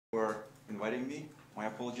for inviting me. My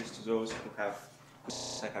apologies to those who I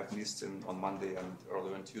have missed on Monday and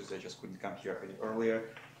earlier on Tuesday. I just couldn't come here any earlier.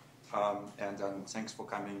 And thanks for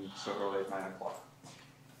coming so early at 9 o'clock.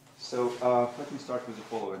 So let me start with the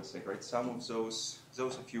following thing, right? Some of those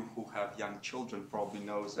of you who have young children probably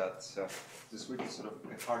know that this week is sort of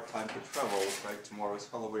a hard time to travel, right? Tomorrow is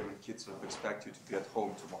Halloween and kids sort of expect you to be at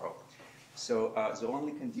home tomorrow. So the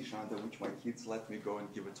only condition under which my kids let me go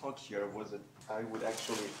and give a talk here was that I would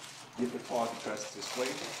actually give a talk dressed this way.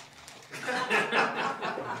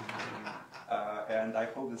 And I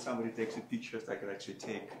hope that somebody takes a picture that I can actually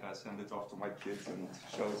send it off to my kids and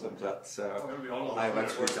show them that I've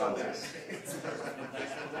actually done this.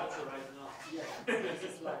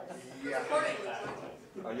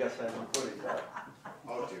 Yes, I'm recording that.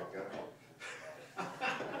 Oh dear God.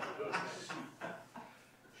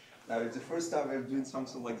 Now, it's the first time I'm doing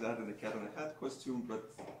something like that in a cat and a hat costume,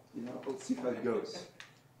 but you know, we'll see how it goes.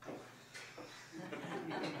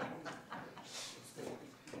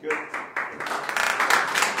 Good.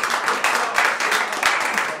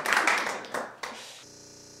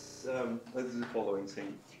 Let's do the following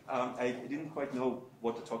thing. I didn't quite know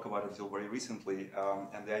what to talk about until very recently,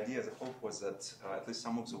 and the idea, the hope was that at least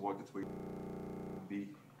some of the work that will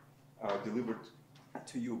be delivered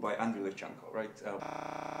to you by Andrei Levchenko, right?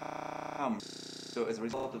 So as a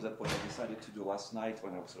result of that, what I decided to do last night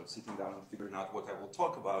when I was sort of sitting down and figuring out what I will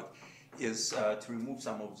talk about is to remove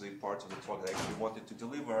some of the parts of the talk that I actually wanted to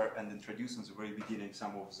deliver and introduce in the very beginning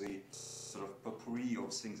some of the sort of potpourri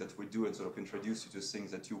of things that we do and sort of introduce you to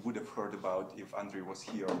things that you would have heard about if Andrei was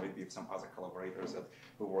here or maybe if some other collaborators that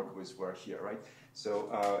we work with were here, right? So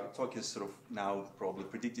talk is sort of now probably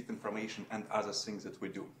predictive information and other things that we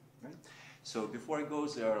do, right? So before I go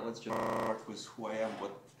there, let's just start with who I am,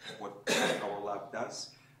 what our lab does.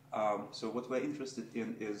 So what we're interested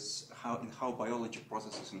in is how biology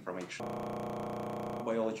processes information.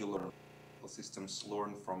 Biology systems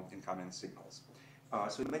learn from incoming signals.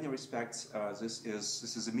 So in many respects, this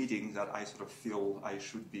is a meeting that I sort of feel I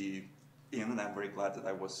should be in, and I'm very glad that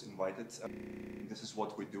I was invited. This is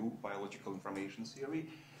what we do, biological information theory,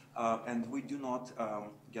 and we do not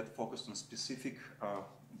get focused on specific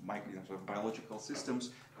biological systems.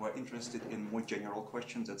 We're interested in more general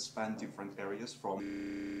questions that span different areas from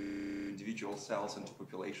individual cells into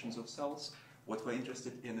populations of cells. What we're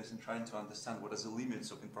interested in is in trying to understand what are the limits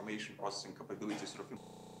of information processing capabilities sort of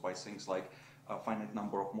by things like a finite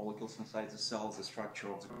number of molecules inside the cells, the structure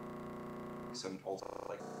of the and also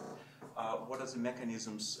like what are the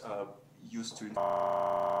mechanisms used to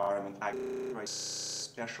environment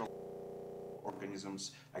special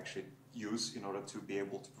organisms actually use in order to be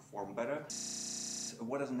able to perform better.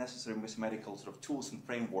 What are the necessary mathematical sort of tools and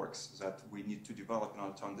frameworks that we need to develop in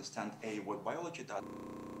order to understand what biology does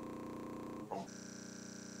from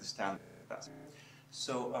understand that.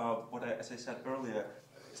 So as I said earlier,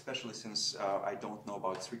 especially since I don't know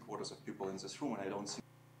about 3/4 of people in this room and I don't see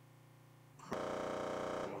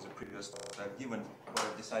the previous talk I've given, what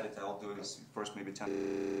I've decided I'll do is first maybe 10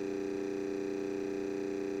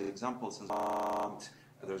 examples, and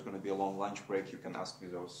there's going to be a long lunch break. You can ask me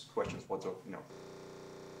those questions.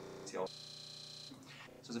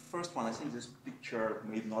 So the first one, I think this picture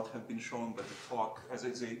may not have been shown, but the talk, as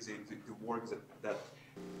the work that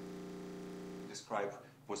described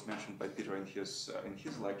was mentioned by Peter in his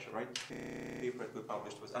lecture, right? The paper we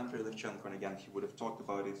published was Andrei Levchenko, and again, he would have talked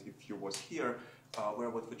about it if he was here, where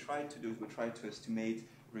what we tried to do is we tried to estimate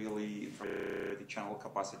really the channel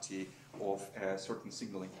capacity of a certain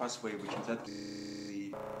signaling pathway, which is that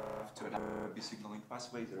to an ATF signaling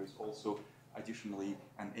pathway. There is also additionally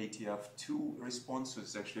an ATF2 response, so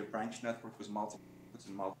it's actually a branch network with multiple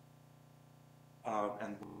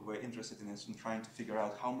and we're interested in trying to figure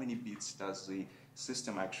out how many bits does the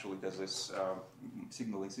system does this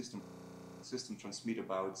signaling system transmit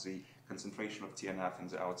about the concentration of TNF in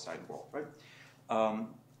the outside world, right?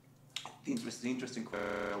 The interesting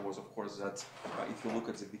question was, of course, that if you look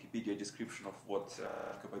at the Wikipedia description of what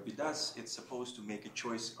KBB does, it's supposed to make a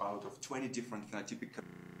choice out of 20 different phenotypic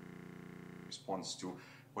response to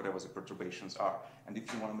whatever the perturbations are. And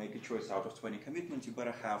if you want to make a choice out of 20 commitments, you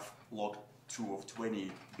better have log 2 of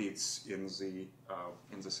 20 bits in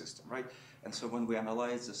the system, right? And so when we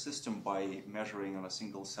analyze the system by measuring on a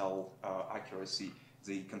single cell accuracy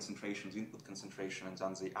the concentrations, input concentration, and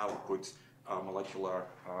then the output molecular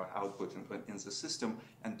output in the system,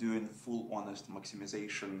 and doing full honest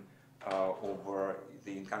maximization over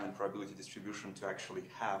the incoming probability distribution to actually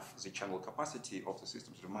have the channel capacity of the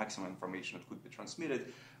system, so the maximum information that could be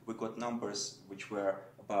transmitted, we got numbers which were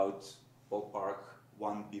about ballpark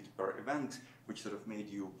 1 bit per event, which sort of made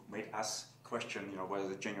us question, whether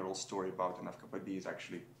the general story about an FKB is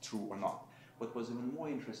actually true or not. What was even more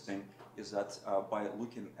interesting is that by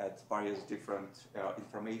looking at various different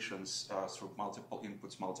informations through multiple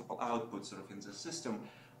inputs, multiple outputs sort of in the system,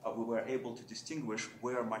 we were able to distinguish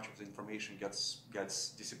where much of the information gets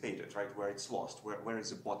dissipated, right? Where it's lost, where is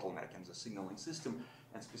the bottleneck in the signaling system,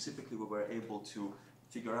 and specifically we were able to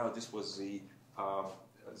figure out this is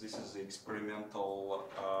the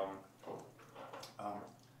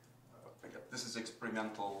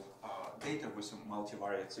experimental data with a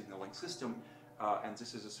multivariate signaling system, and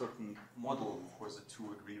this is a certain model. Of course, the two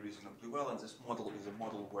agree reasonably well, and this model is a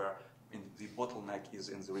model where the bottleneck is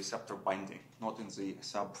in the receptor binding, not in the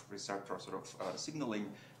sub-receptor sort of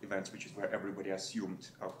signaling events, which is where everybody assumed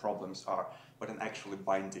problems are, but in actually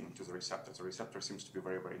binding to the receptor. The receptor seems to be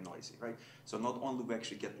very, very noisy, right? So not only we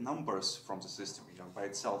actually get numbers from the system, by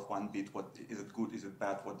itself, one bit, what is it good, is it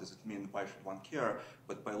bad, what does it mean, why should one care?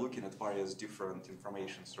 But by looking at various different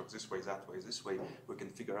information, sort of this way, that way, this way, we can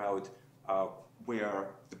figure out where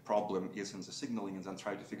the problem is in the signaling and then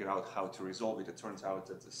try to figure out how to resolve it. It turns out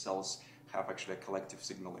that the cells have actually a collective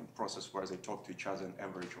signaling process where they talk to each other in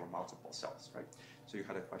average or multiple cells, right? So you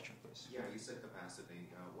had a question, please. Yeah, you said capacity.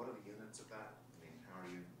 What are the units of that? I mean, how are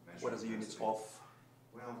you measuring What are the units of?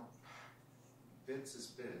 Well, bits is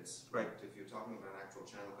bits. Right. But if you're talking about actual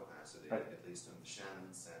channel capacity, right, at least in the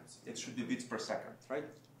Shannon sense. It should be bits per second, right?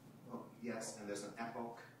 Well, yes, and there's an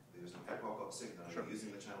epoch. There's an epoch of signal. Sure. You're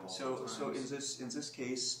using the channel all the time. So in this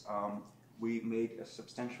case, we made a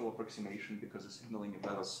substantial approximation because the signaling is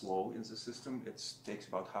rather slow in the system. It takes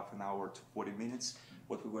about half an hour to 40 minutes.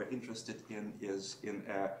 What we were interested in is in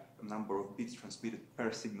a number of bits transmitted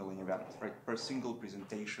per signaling event, right? Per single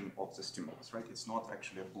presentation of the stimulus, right? It's not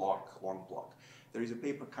actually a block, long block. There is a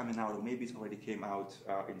paper coming out, or maybe it already came out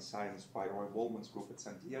in Science by Roy Waldman's group at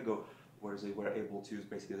San Diego, where they were able to use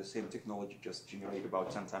basically the same technology, just generate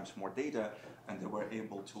about 10 times more data, and they were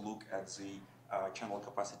able to look at the channel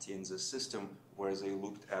capacity in the system, where they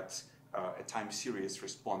looked at a time series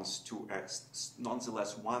response to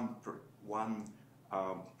nonetheless one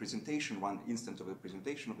presentation, one instant of the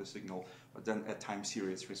presentation of the signal, but then a time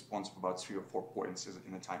series response of about 3 or 4 points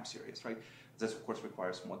in a time series, right? This, of course,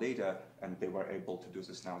 requires more data, and they were able to do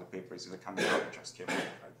this now. The paper is coming out, it just came out,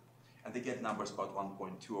 right? And they get numbers about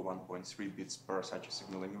 1.2 or 1.3 bits per such a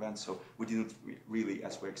signaling event. So we didn't really,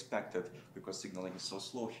 as we expected, because signaling is so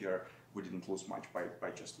slow here, we didn't lose much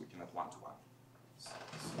by just looking at one-to-one. So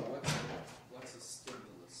what's a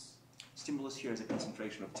stimulus? Stimulus here is a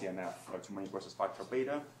concentration of TNF, too many versus factor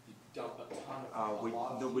beta. You dump a ton of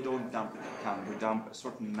we don't dump it a ton. We dump a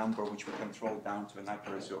certain number which we control down to an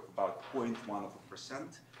accuracy of about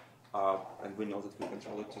 0.1%. And we know that we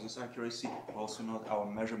control it to this accuracy. We also know that our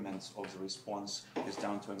measurements of the response is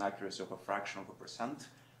down to an accuracy of a fraction of a percent.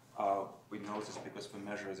 We know this because we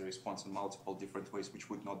measure the response in multiple different ways, which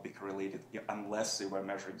would not be correlated unless they were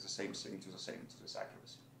measuring the same thing to this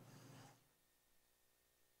accuracy.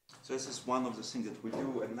 So this is one of the things that we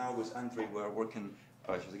do. And now with Andrei, we're working.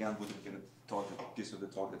 Which again would have been a piece of the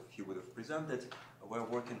talk that he would have presented. We're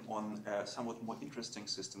working on a somewhat more interesting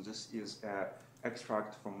system. This is an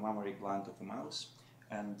extract from mammary gland of a mouse,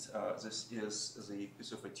 and this is the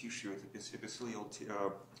piece of a tissue, the epithelial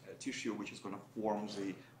tissue, which is going to form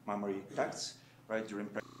the mammary ducts, right, during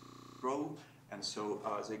grow, and so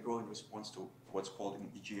they grow in response to what's called in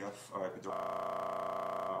EGF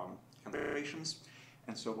configurations.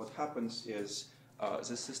 And so what happens is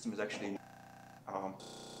this system is actually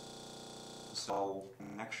cell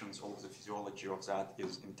connections, all of the physiology of that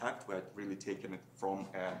is intact. We had really taken it from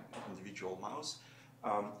an individual mouse.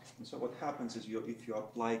 And so what happens is if you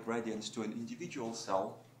apply gradients to an individual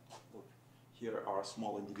cell, here are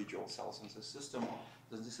small individual cells in the system,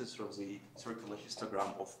 then this is sort of the circular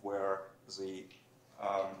histogram of where the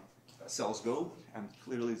cells go, and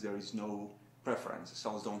clearly there is no preference. The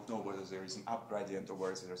cells don't know whether there is an up gradient or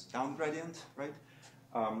whether there is a down gradient, right?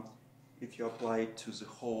 If you apply it to the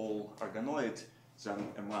whole organoid,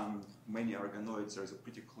 then among many organoids, there's a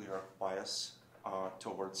pretty clear bias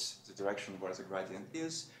towards the direction where the gradient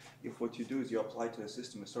is. If what you do is you apply to the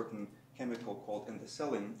system a certain chemical called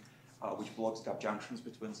endothelin, which blocks gap junctions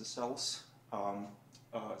between the cells,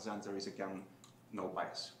 then there is again no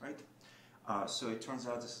bias, right? So it turns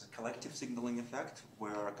out this is a collective signaling effect,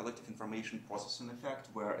 where a collective information processing effect,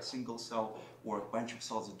 where a single cell or a bunch of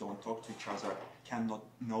cells that don't talk to each other cannot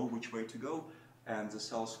know which way to go, and the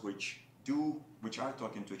cells which are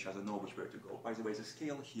talking to each other know which way to go. By the way, the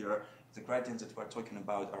scale here, the gradients that we're talking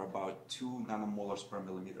about are about 2 nanomolars per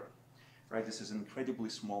millimeter. Right? This is an incredibly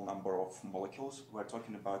small number of molecules. We're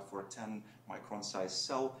talking about, for a 10 micron size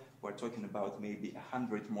cell, we're talking about maybe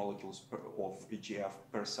 100 molecules of EGF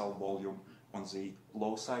per cell volume on the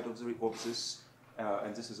low side of this,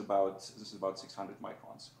 and this is about 600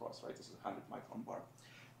 microns across, right? This is a 100 micron bar.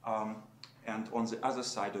 And on the other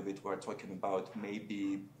side of it, we're talking about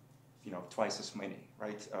maybe, twice as many,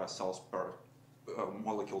 right, cells per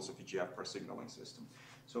molecules of EGF per signaling system.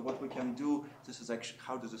 So what we can do, this is actually,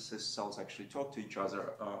 how do the cells actually talk to each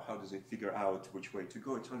other? How do they figure out which way to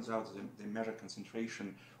go? It turns out that they measure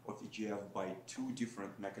concentration of EGF by two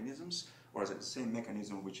different mechanisms, or the same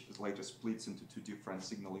mechanism which is later splits into two different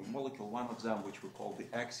signaling molecules. One of them, which we call the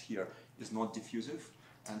X here, is not diffusive,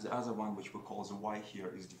 and the other one, which we call the Y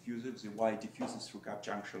here, is diffusive. The Y diffuses through gap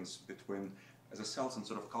junctions between the cells and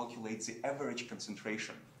sort of calculates the average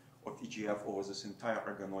concentration of EGF over this entire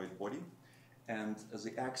organoid body. And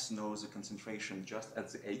the X knows the concentration just at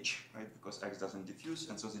the edge, right? Because X doesn't diffuse,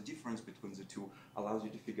 and so the difference between the two allows you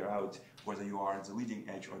to figure out whether you are at the leading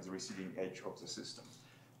edge or the receding edge of the system.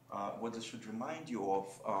 What this should remind you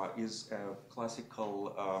of is a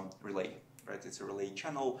classical relay, right? It's a relay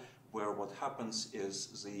channel where what happens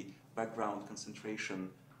is the background concentration,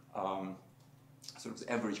 sort of the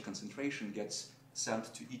average concentration, gets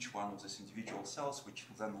sent to each one of these individual cells, which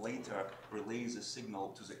then later relays a signal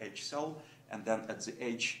to the edge cell, and then at the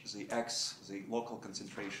edge, the X, the local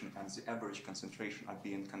concentration, and the average concentration are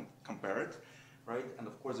being compared, right? And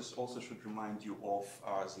of course, this also should remind you of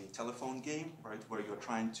the telephone game, right, where you're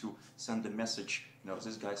trying to send a message.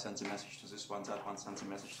 This guy sends a message to this one, that one sends a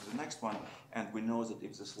message to the next one, and we know that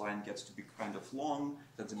if this line gets to be kind of long,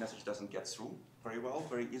 then the message doesn't get through very well,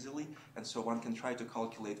 very easily, and so one can try to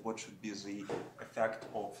calculate what should be the effect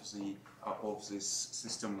of this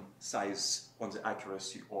system size on the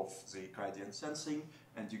accuracy of the gradient sensing,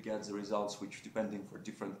 and you get the results which, depending for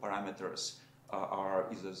different parameters, are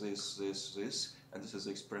either this, and this is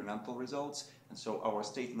the experimental results. And so our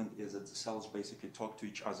statement is that the cells basically talk to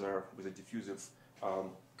each other with a diffusive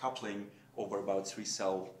coupling over about 3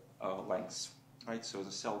 cell lengths, right? So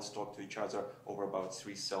the cells talk to each other over about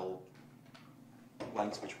 3 cell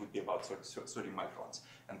lengths, which would be about 30 microns,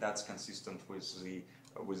 and that's consistent with the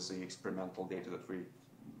experimental data that we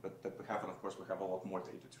have, and of course we have a lot more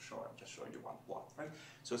data to show. I'm just showing you one plot, right?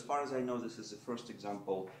 So as far as I know, this is the first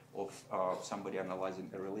example of somebody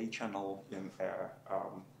analyzing a relay channel in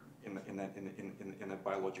a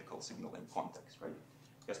biological signaling context, right?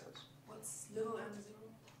 Yes, please. What's little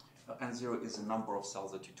n0? N0 is the number of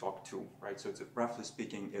cells that you talk to, right? So it's roughly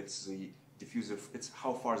speaking, it's the diffusive. It's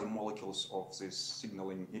how far the molecules of this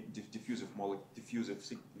signaling diffusive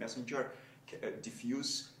messenger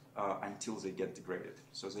diffuse until they get degraded.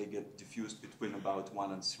 So they get diffused between about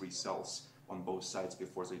 1 and 3 cells on both sides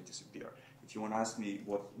before they disappear. If you want to ask me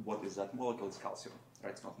what is that molecule, it's calcium,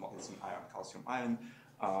 right? It's not molecule, it's an ion, calcium ion.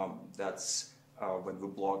 That's when we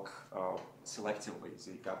block selectively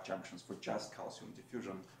the gap junctions for just calcium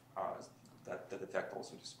diffusion, that effect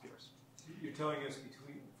also disappears. You're telling us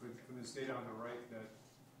from this data on the right that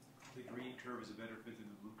the green curve is a better fit than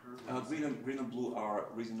the blue curve? Green and blue are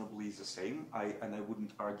reasonably the same, and I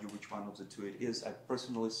wouldn't argue which one of the two it is. I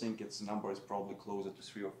personally think its number is probably closer to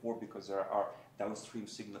 3 or 4 because there are downstream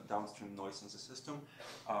noise in the system,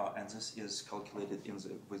 and this is calculated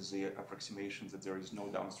with the approximation that there is no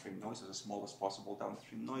downstream noise, the smallest possible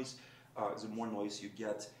downstream noise. The more noise you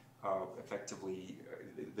get, effectively,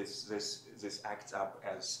 this acts up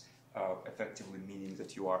as effectively meaning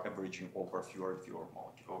that you are averaging over fewer and fewer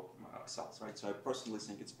molecule cells, right? So I personally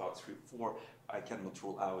think it's about 3 or 4. I cannot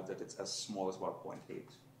rule out that it's as small as about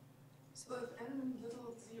 0.8. So if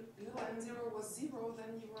little n0 was 0,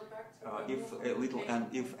 then you were back to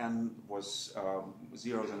if n was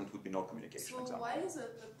 0, then it would be no communication. So why is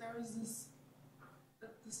it that there is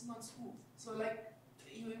this not smooth? So like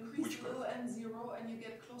you increase little n0 and you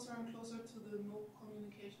get closer and closer to the no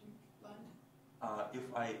communication line. If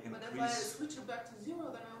I increase, but if I switch it back to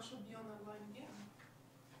 0, then I should be on that line again.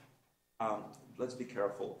 Let's be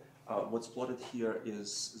careful. What's plotted here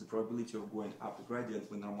is the probability of going up the gradient.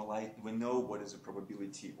 We know what is the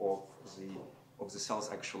probability of the cells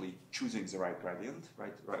actually choosing the right gradient,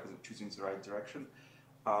 right choosing the right direction.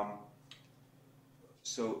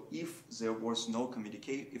 So if there was no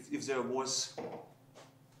communication, if there was,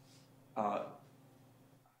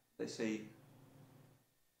 let's say,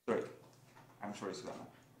 sorry, I'm sorry, Savannah.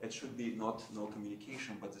 It should be not no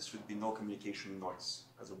communication, but there should be no communication noise,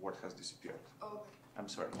 as the word has disappeared. Oh. I'm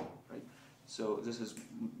sorry, right? So this is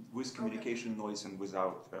with communication noise and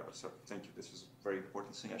without. So thank you. This is a very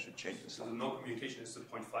important thing. I should change this. So the no communication is the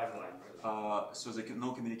 0.5 line, right? So the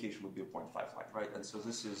no communication would be a 0.5 line, right? And so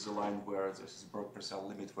this is the line where this is Brock per cell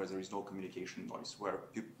limit, where there is no communication noise, where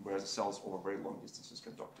the cells over very long distances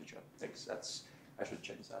can talk to each other. Thanks. I should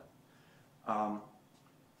change that.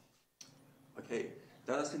 Okay.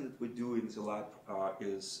 The other thing that we do in the lab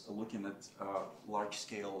is looking at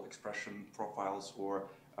large-scale expression profiles or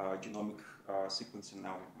genomic sequencing,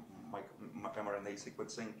 now mRNA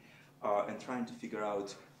sequencing, and trying to figure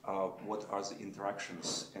out what are the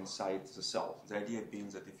interactions inside the cell. The idea being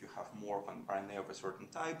that if you have more of an RNA of a certain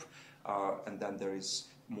type, and then there is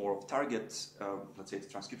more of target, let's say the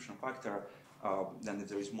transcription factor, then if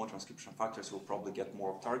there is more transcription factors, you'll probably get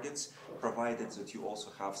more of targets, provided that you also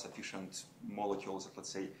have sufficient molecules that, let's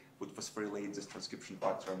say, would phosphorylate this transcription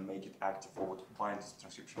factor and make it active, or would bind this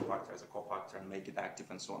transcription factor as a cofactor and make it active,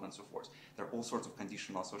 and so on and so forth. There are all sorts of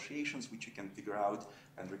conditional associations which you can figure out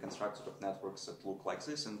and reconstruct sort of networks that look like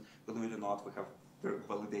this, and believe it or not, we have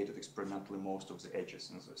validated experimentally most of the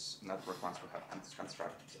edges in this network once we have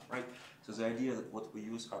constructed them, right? So the idea that what we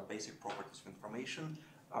use are basic properties of information,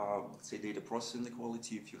 let's say data processing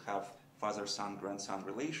inequality. If you have father-son, grandson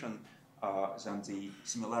relation, then the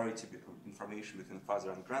similarity between information between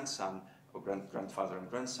father and grandson, or grandfather and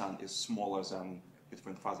grandson, is smaller than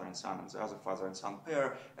between father and son and the other father and son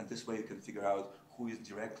pair, and this way you can figure out who is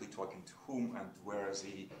directly talking to whom and where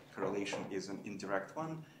the correlation is an indirect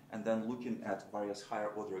one, and then looking at various higher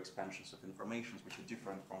order expansions of information, which are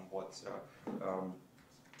different from what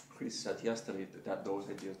Chris said yesterday, that those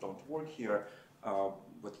ideas don't work here.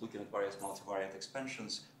 But looking at various multivariate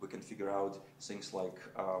expansions, we can figure out things like,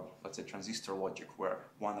 let's say, transistor logic, where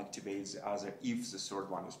one activates the other if the third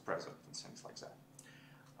one is present, and things like that.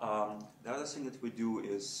 The other thing that we do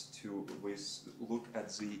is to look at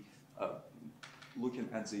the looking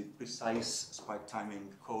at the precise spike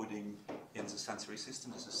timing coding in the sensory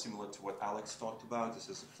system. This is similar to what Alex talked about. This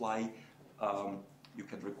is a fly. You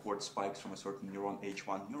can record spikes from a certain neuron,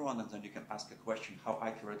 H1 neuron, and then you can ask a question: how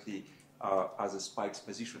accurately are the spikes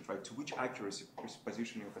positioned, right? To which accuracy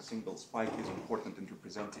positioning of a single spike is important in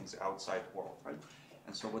representing the outside world, right?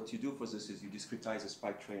 And so what you do for this is you discretize a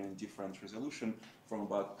spike train in different resolution from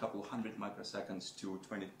about a couple hundred microseconds to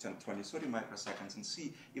 20, 30 microseconds, and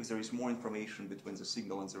see if there is more information between the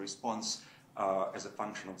signal and the response as a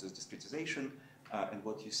function of this discretization. And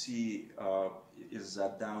what you see is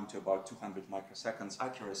that down to about 200 microseconds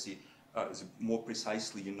accuracy, the more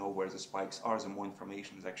precisely you know where the spikes are, the more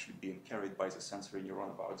information is actually being carried by the sensory neuron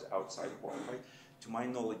about the outside world, right? To my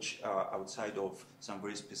knowledge, outside of some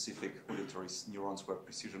very specific auditory neurons where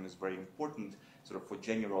precision is very important, sort of for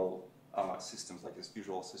general systems like this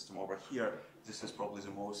visual system over here, this is probably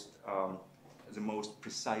the most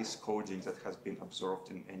precise coding that has been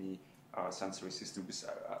observed in any sensory system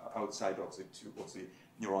outside of the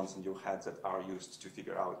neurons in your head that are used to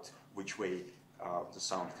figure out which way the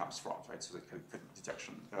sound comes from, right? So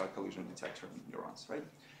the collision detection neurons, right?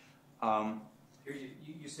 Here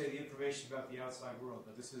you say the information about the outside world,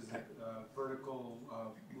 but this is a vertical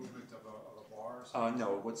movement of a bar? Or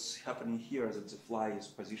no, what's happening here is that the fly is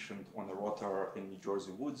positioned on a rotor in New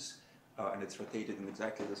Jersey woods, and it's rotated in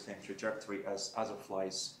exactly the same trajectory as other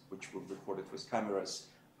flies, which were recorded with cameras,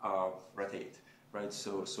 rotate. Right,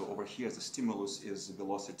 so over here the stimulus is the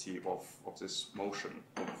velocity of this motion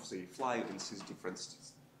of the fly, and sees different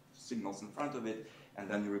signals in front of it, and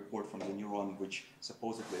then you report from the neuron which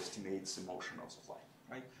supposedly estimates the motion of the fly.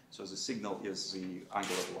 Right, so the signal is the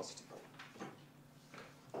angular velocity.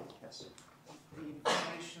 Yes. The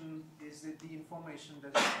information, is it the information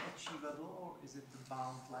that is achievable, or is it the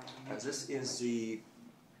bound like? This is the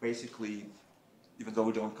basically, even though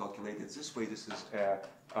we don't calculate it this way, this is a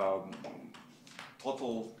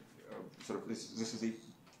total this is the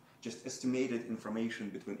just estimated information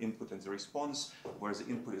between input and the response, where the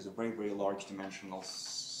input is a very, very large dimensional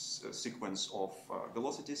sequence of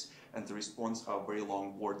velocities, and the response are very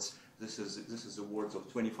long words. This is the words of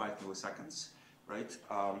 25 milliseconds, right?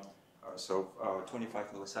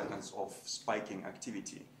 25 milliseconds of spiking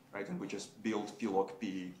activity, right? And we just build P log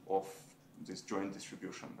P of this joint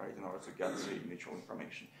distribution, right, in order to get the initial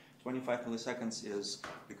information. 25 milliseconds is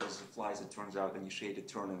because the flies, it turns out, initiate a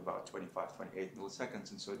turn in about 25, 28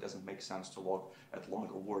 milliseconds, and so it doesn't make sense to log at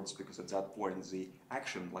longer words, because at that point the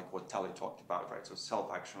action, like what Tali talked about, right, so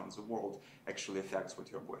self-action on the world actually affects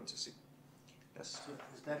what you're going to see. Yes? So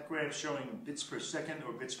is that graph showing bits per second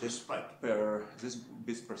or bits per spike? This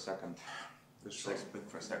bits per second. This shows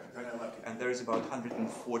bits per second. And there is about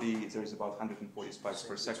 140 spikes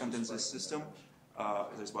per second in this system.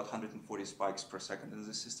 there's about 140 spikes per second in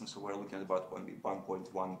the system, so we're looking at about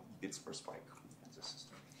 1.1 bits per spike in the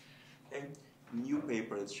system. Okay. New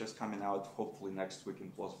paper that's just coming out hopefully next week in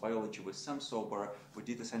PLOS Biology with Sam Sober. We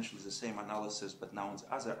did essentially the same analysis, but now on the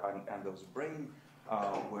other end of the brain,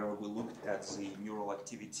 where we looked at the neural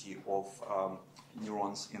activity of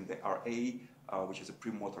neurons in the RA, which is a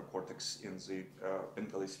premotor cortex in the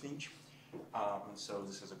Bengalis finch. And so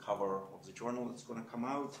this is a cover of the journal that's going to come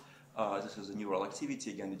out. This is a neural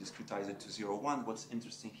activity. Again, you discretize it to 0,1. What's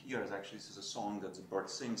interesting here is actually this is a song that the bird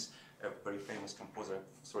sings. A very famous composer,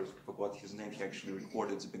 sorry, I forgot his name. He actually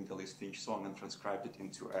recorded the Bengalis finch song and transcribed it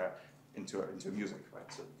into music,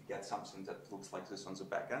 right? So you get something that looks like this on the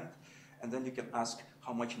back end. And then you can ask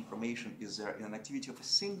how much information is there in an activity of a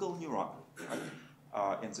single neuron,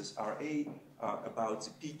 right? In this RA, about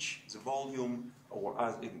the pitch, the volume, or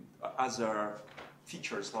other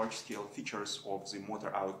features, large-scale features of the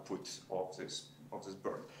motor output of this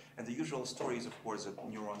bird. And the usual story is, of course, that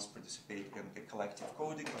neurons participate in a collective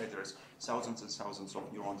coding, right? There's thousands and thousands of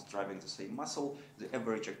neurons driving the same muscle. The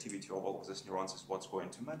average activity of all of these neurons is what's going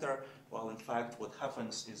to matter. Well, in fact, what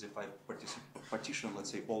happens is if I partition,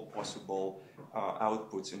 let's say, all possible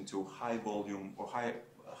outputs into high volume or high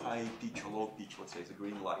pitch or low pitch, let's say the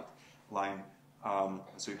green line,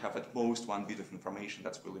 so you have at most 1 bit of information.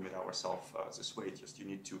 That's we limit ourselves this way. Just you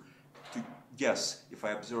need to guess if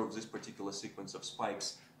I observe this particular sequence of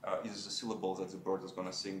spikes, is the syllable that the bird is going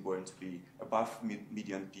to sing going to be above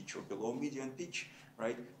median pitch or below median pitch,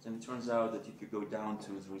 right? Then it turns out that if you go down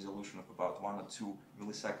to the resolution of about 1 or 2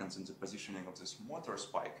 milliseconds in the positioning of this motor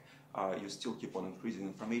spike, you still keep on increasing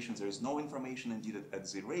information. There is no information indeed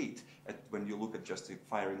at the rate, when you look at just the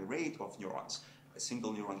firing rate of neurons. A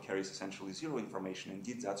single neuron carries essentially 0 information.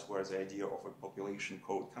 Indeed, that's where the idea of a population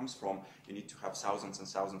code comes from. You need to have thousands and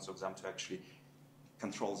thousands of them to actually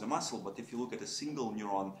control the muscle. But if you look at a single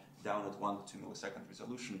neuron down at 1 to 2 millisecond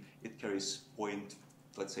resolution, it carries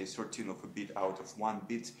let's say 13 of a bit out of 1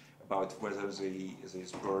 bit about whether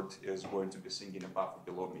this bird is going to be singing above or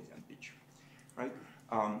below median pitch, right?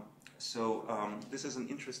 This is an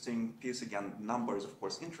interesting piece. Again, number is of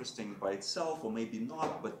course interesting by itself, or maybe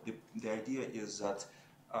not, but the idea is that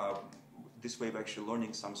this way of actually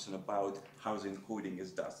learning something about how the encoding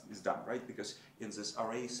is done, right? Because in this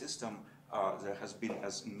array system, there has been,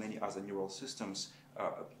 as in many other neural systems,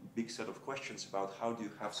 a big set of questions about how do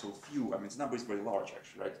you have so few, I mean, the number is very large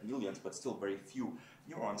actually, right? Millions, but still very few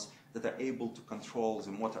neurons that are able to control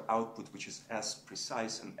the motor output, which is as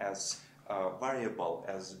precise and as variable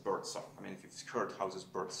as bird song. I mean, if you've heard how this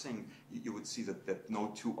bird sing, you would see that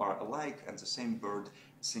no two are alike, and the same bird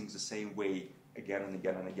sings the same way again and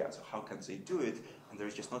again and again. So how can they do it? And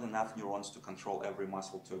there's just not enough neurons to control every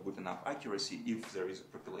muscle to a good enough accuracy if there is a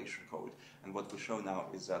population code. And what we show now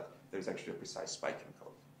is that there's actually a precise spiking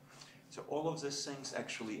code. So all of these things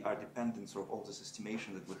actually are dependent, sort of all this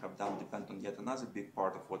estimation that we have done depend on yet another big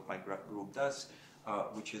part of what my group does,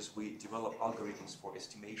 which is we develop algorithms for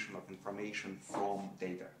estimation of information from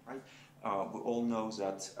data, right? We all know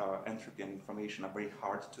that entropy and information are very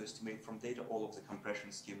hard to estimate from data. All of the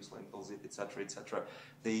compression schemes like LZIP, etc.,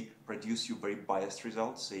 they produce you very biased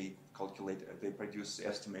results. They produce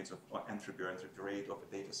estimates of entropy or entropy rate of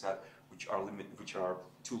a data set which are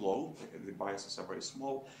too low. The biases are very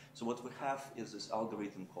small. So what we have is this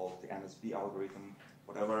algorithm called the NSB algorithm,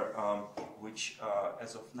 whatever, which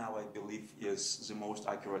as of now I believe is the most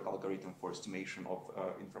accurate algorithm for estimation of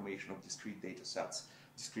information of discrete data sets,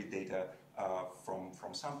 discrete data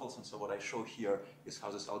from samples. And so what I show here is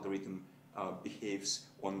how this algorithm behaves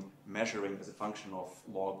on measuring as a function of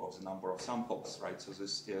log of the number of samples, right? So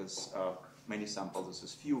this is many samples, this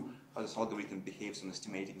is few. How this algorithm behaves on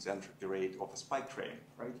estimating the entropy rate of a spike train,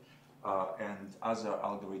 right? And other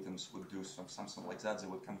algorithms would do something like that. They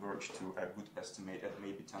would converge to a good estimate at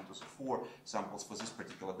maybe 10 to the 4 samples for this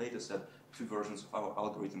particular data set. 2 versions of our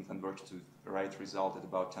algorithm converge to the right result at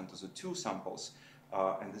about 10 to the 2 samples.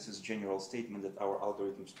 And this is a general statement that our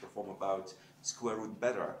algorithms perform about square root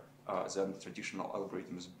better than traditional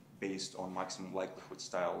algorithms based on maximum likelihood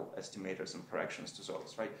style estimators and corrections to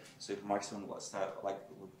those, right? So if maximum style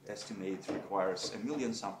likelihood estimate requires 1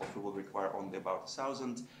 million samples, we will require only about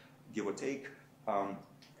 1,000, give or take.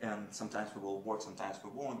 And sometimes we will work, sometimes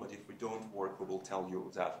we won't, but if we don't work, we will tell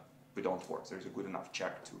you that we don't work. There's a good enough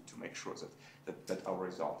check to make sure that our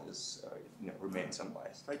result is remains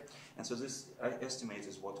unbiased, right? And so this estimate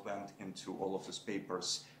is what went into all of these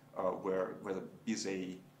papers where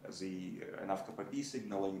the enough kappa B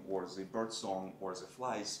signaling or the bird song or the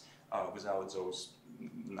flies, without those,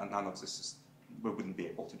 none of this is, we wouldn't be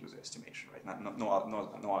able to do the estimation, right? No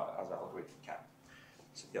other algorithm can.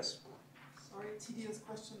 So, yes? Sorry, tedious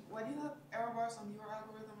question. Why do you have error bars on your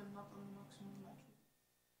algorithm and not on the maximum likelihood?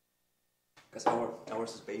 Because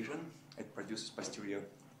ours is Bayesian. It produces posterior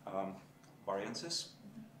variances.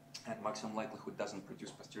 And maximum likelihood doesn't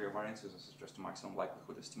produce posterior variances. This is just a maximum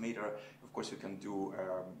likelihood estimator. Of course, you can do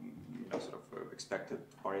expected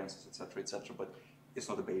variances, etc., but it's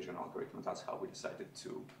not a Bayesian algorithm. That's how we decided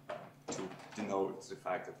to denote the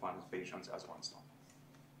fact that one is Bayesian as one is not.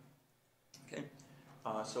 Okay.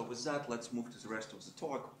 So with that, let's move to the rest of the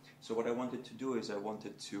talk. So what I wanted to do is I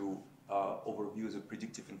wanted to overview the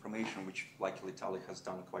predictive information, which likely Tali has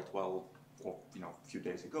done quite well a few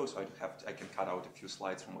days ago, so I can cut out a few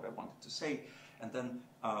slides from what I wanted to say, and then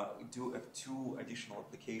do two additional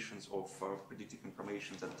applications of predictive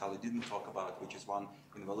information that Tali didn't talk about, which is one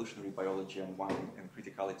in evolutionary biology and one in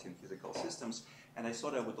criticality in physical systems. And I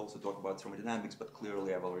thought I would also talk about thermodynamics, but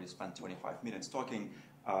clearly I've already spent 25 minutes talking.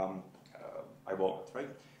 I won't, right?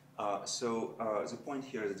 So the point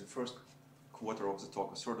here is the first quarter of the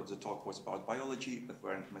talk, a third of the talk was about biology, but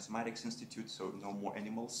we're in a mathematics institute, so no more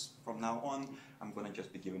animals from now on. I'm going to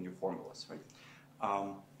just be giving you formulas,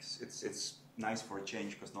 right? It's nice for a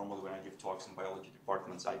change, because normally when I give talks in biology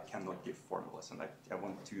departments, I cannot give formulas, and I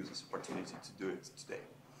wanted to use this opportunity to do it today.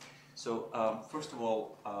 So first of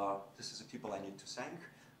all, this is the people I need to thank.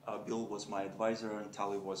 Bill was my advisor, and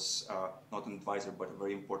Tali was not an advisor, but a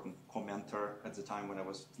very important commenter at the time when I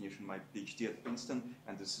was finishing my PhD at Princeton,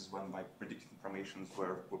 and this is when my predictive information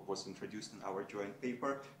was introduced in our joint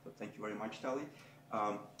paper, so thank you very much, Tali.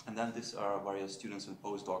 And then these are various students and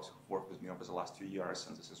postdocs who've worked with me over the last few years,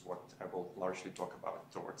 and this is what I will largely talk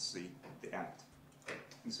about towards the end.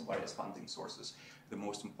 These are various funding sources. The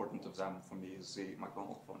most important of them for me is the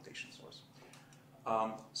McDonald Foundation source.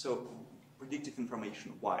 So predictive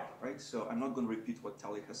information, why, right? So I'm not going to repeat what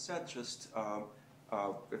Tali has said, just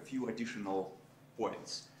a few additional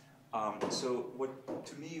points. So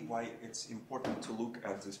to me, why it's important to look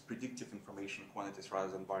at this predictive information quantities rather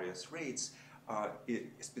than various rates,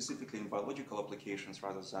 specifically in biological applications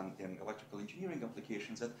rather than in electrical engineering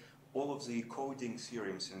applications, that all of the coding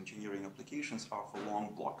theorems in engineering applications are for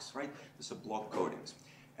long blocks, right? These are block codings.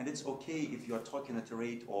 And it's okay if you're talking at a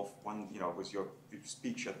rate of one, with your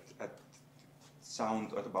speech at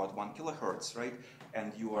sound at about 1 kilohertz, right?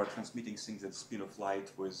 And you are transmitting things at the speed of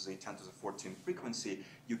light with a 10 to the 14 frequency,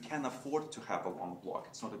 you can afford to have a long block.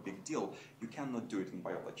 It's not a big deal. You cannot do it in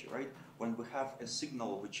biology, right? When we have a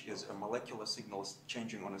signal which is a molecular signal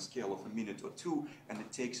changing on a scale of a minute or two, and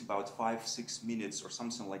it takes about 5-6 minutes or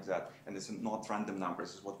something like that, and it's not random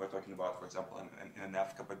numbers, is what we're talking about, for example, in an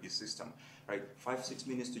FKB system, right? 5-6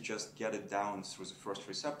 minutes to just get it down through the first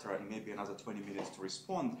receptor, and maybe another 20 minutes to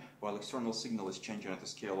respond, while external signal is changing at a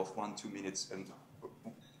scale of 1-2 minutes, and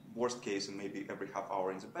worst case, and maybe every half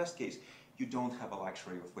hour in the best case, you don't have a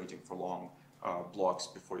luxury of waiting for long blocks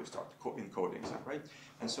before you start encoding them, right?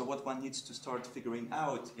 And so what one needs to start figuring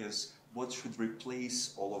out is what should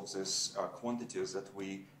replace all of these quantities that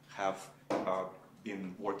we have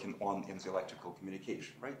been working on in the electrical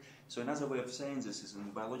communication, right? So another way of saying this is in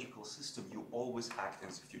a biological system, you always act in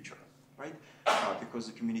the future, right? Because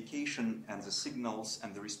the communication and the signals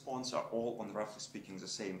and the response are all on, roughly speaking, the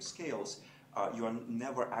same scales. You are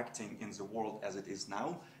never acting in the world as it is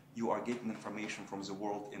now. You are getting information from the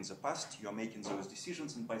world in the past, you are making those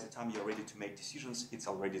decisions, and by the time you're ready to make decisions, it's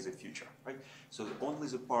already the future, right? So only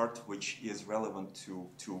the part which is relevant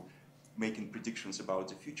to making predictions about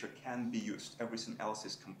the future can be used. Everything else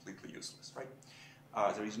is completely useless,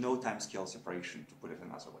 right? There is no time-scale separation, to put it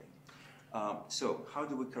another way. So how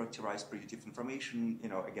do we characterize predictive information?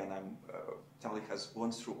 Again, Tali has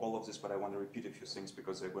gone through all of this, but I want to repeat a few things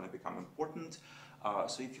because they're going to become important.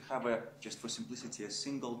 So if you have just for simplicity, a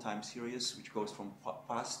single time series which goes from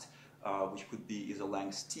past, which could be either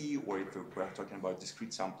length t, or if we're talking about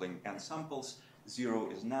discrete sampling, n samples,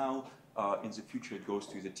 0 is now. In the future, it goes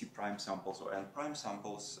to either t prime samples or n prime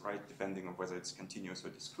samples, right, depending on whether it's continuous or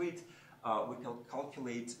discrete. We can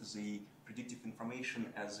calculate the predictive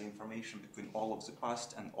information as the information between all of the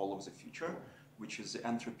past and all of the future, which is the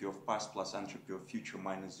entropy of past plus entropy of future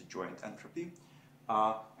minus the joint entropy.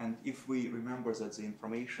 And if we remember that the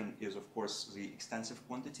information is, of course, the extensive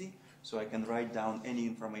quantity, so I can write down any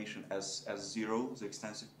information as 0, the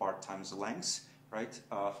extensive part times the length, right,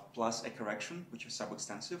 plus a correction, which is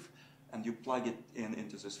subextensive, and you plug it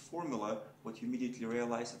into this formula, what you immediately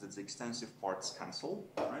realize is that the extensive parts cancel,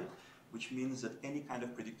 right? Which means that any kind of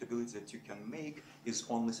predictability that you can make is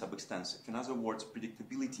only subextensive. In other words,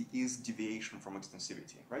 predictability is deviation from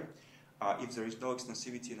extensivity, right? If there is no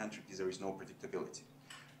extensivity in entropy, there is no predictability.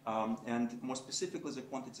 And more specifically, the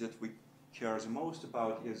quantity that we care the most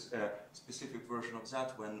about is a specific version of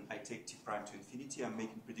that. When I take t prime to infinity, I'm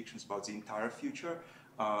making predictions about the entire future,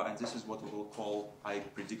 and this is what we will call I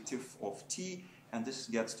predictive of t, and this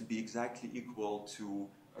gets to be exactly equal to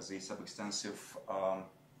the subextensive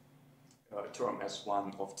term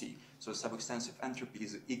S1 of t. So subextensive entropy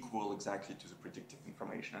is equal exactly to the predictive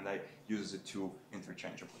information, and I use the two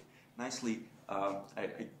interchangeably. Nicely,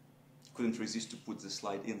 I couldn't resist to put this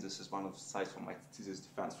slide in. This is one of the slides from my thesis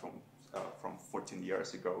defense from 14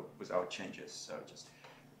 years ago without changes, so it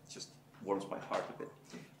just warms my heart a bit.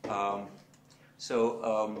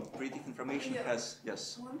 Predictive information has,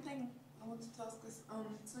 yes? One thing I wanted to ask is,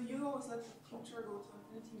 so you always let the future go to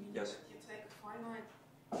infinity, meaning yes. that you take a finite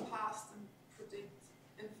past and predict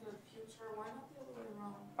infinite future. Why not the other way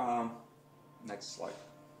around? Next slide.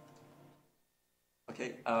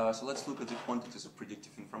 Okay, so let's look at the quantities of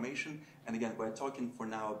predictive information. And again, we're talking for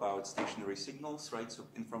now about stationary signals, right? So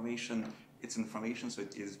information, it's information, so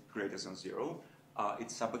it is greater than 0.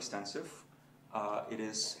 It's subextensive. It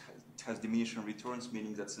has diminishing returns,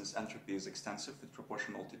 meaning that since entropy is extensive, it's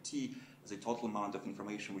proportional to t, the total amount of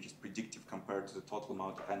information which is predictive compared to the total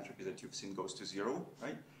amount of entropy that you've seen goes to 0,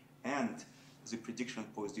 right? And the prediction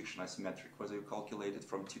and post-prediction are symmetric, whether you calculate it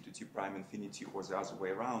from t to t prime infinity or the other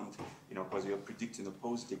way around, whether you're predicting or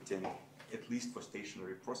post-predicting, at least for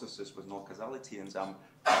stationary processes with no causality, and the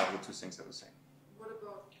two things are the same. What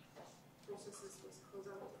about processes with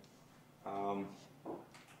causality?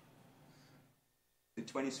 The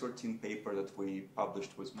 2013 paper that we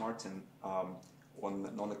published with Martin on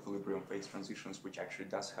non-equilibrium phase transitions, which actually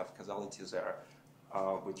does have causality there,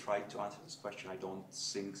 we tried to answer this question. I don't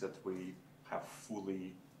think that we have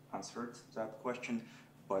fully answered that question,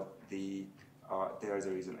 but there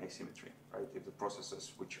is an asymmetry, right? If the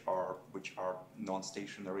processes which are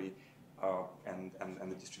non-stationary and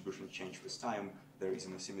the distribution change with time, there is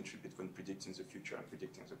an asymmetry between predicting the future and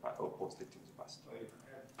predicting the past, or post-predicting the past. So you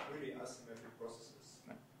have really asymmetric processes,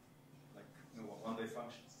 yeah. like one-day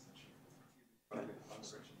functions,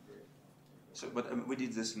 essentially. So, but we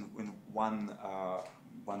did this in one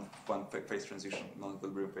phase transition,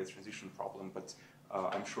 non-equilibrium phase transition problem, but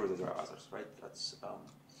I'm sure that there are others, right? That's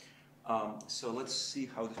so let's see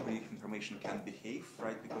how this predictive information can behave,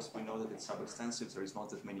 right? Because we know that it's subextensive, there is not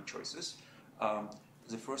that many choices.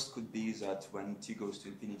 The first could be that when t goes to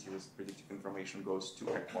infinity, this predictive information goes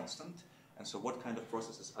to a constant. And so what kind of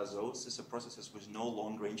processes are those? These are processes with no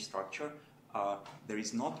long-range structure. There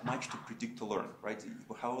is not much to predict to learn, right?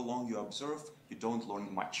 How long you observe, you don't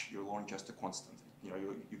learn much. You learn just a constant.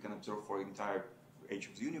 You can observe for the entire age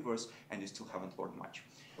of the universe, and you still haven't learned much.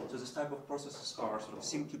 So this type of processes are sort of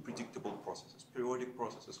simply predictable processes, periodic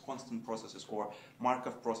processes, constant processes, or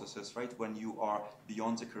Markov processes, right? When you are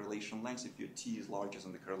beyond the correlation length, if your t is larger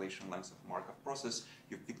than the correlation length of a Markov process,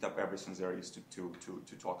 you've picked up everything there is to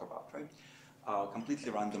talk about, right?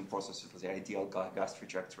 Completely random processes, the ideal gas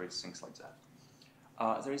trajectories, things like that.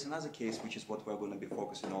 There is another case, which is what we're going to be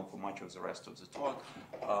focusing on for much of the rest of the talk.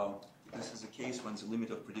 This is a case when the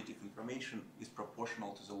limit of predictive information is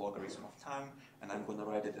proportional to the logarithm of time, and I'm going to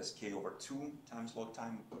write it as k over 2 times log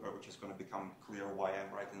time, which is going to become clear why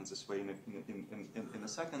I'm writing this way in a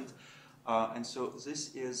second. And so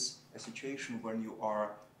this is a situation when you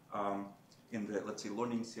are in the, let's say,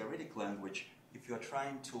 learning theoretic language. If you are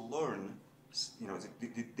trying to learn,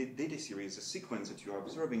 the data series, the sequence that you are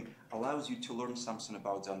observing allows you to learn something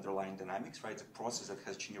about the underlying dynamics, right? The process that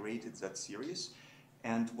has generated that series.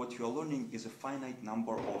 And what you are learning is a finite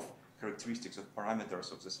number of characteristics, of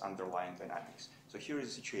parameters of this underlying dynamics. So here is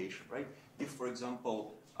a situation, right? If, for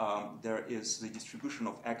example, there is the distribution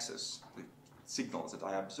of axes, the signals that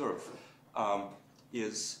I observe,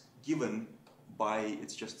 is given by,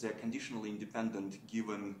 it's just they're conditionally independent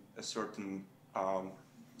given a certain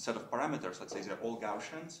set of parameters. Let's say they're all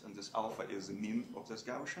Gaussians, and this alpha is the mean of this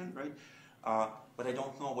Gaussian, right? But I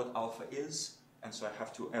don't know what alpha is, and so I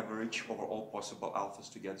have to average over all possible alphas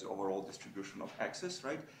to get the overall distribution of x's,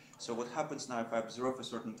 right? So what happens now, if I observe a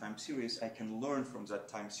certain time series, I can learn from that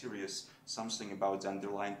time series something about the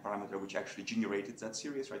underlying parameter which actually generated that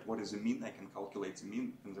series, right? What is the mean? I can calculate the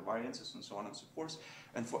mean and the variances and so on and so forth.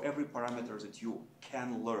 And for every parameter that you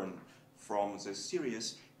can learn from this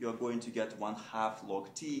series, you're going to get 1/2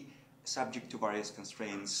 log t, subject to various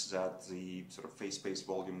constraints that the sort of phase space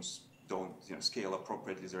volumes don't scale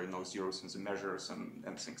appropriately. There are no zeros in the measures and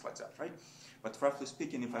things like that, right? But roughly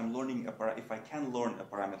speaking, if I'm learning if I can learn a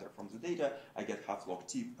parameter from the data, I get 1/2 log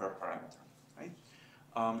t per parameter, right?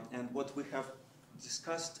 And what we have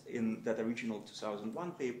discussed in that original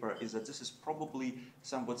 2001 paper is that this is probably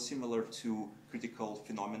somewhat similar to critical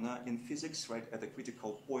phenomena in physics, right? At a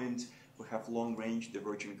critical point, we have long-range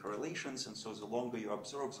divergent correlations, and so the longer you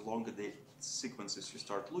observe, the longer the sequences you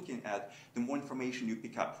start looking at, the more information you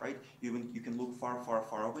pick up, right? You can look far, far,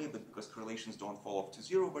 far away, but because correlations don't fall off to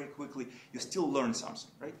zero very quickly, you still learn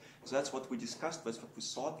something, right? So that's what we discussed, that's what we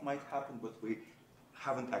thought might happen, but we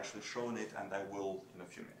haven't actually shown it, and I will in a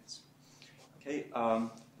few minutes. Okay,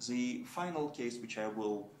 the final case, which I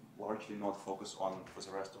will largely not focus on for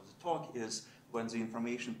the rest of the talk, is when the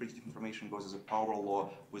information, predictive information, goes as a power law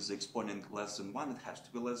with the exponent less than 1. It has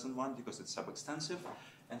to be less than 1 because it's subextensive.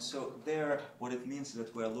 And so there, what it means is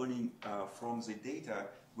that we're learning from the data,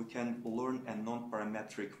 we can learn a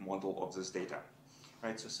non-parametric model of this data.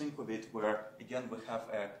 Right? So think of it where, again, we have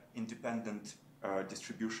independent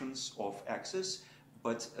distributions of x's,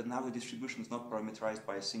 but now the distribution is not parameterized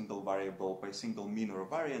by a single variable, by a single mean or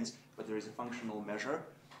variance, but there is a functional measure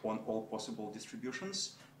on all possible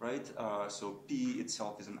distributions, right? So p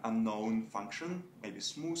itself is an unknown function, maybe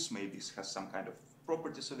smooth, maybe it has some kind of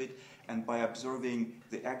properties of it, and by observing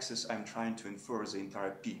the axis, I'm trying to infer the entire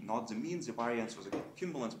p, not the mean, the variance, or the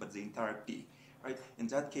cumulants, but the entire p, right? In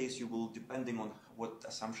that case, you will, depending on what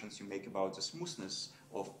assumptions you make about the smoothness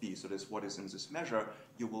of p, so that's what is in this measure,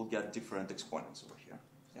 you will get different exponents over here.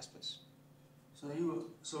 Yes, please. So you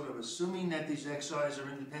sort of assuming that these xi's are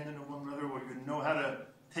independent of one another, or you know how to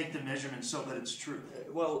take the measurement so that it's true?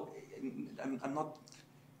 Well, I'm not.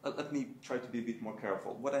 Let me try to be a bit more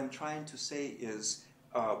careful. What I'm trying to say is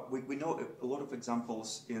we know a lot of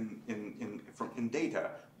examples in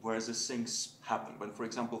data where these things happen. When, for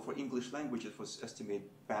example, for English language, it was estimated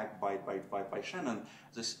back by Shannon,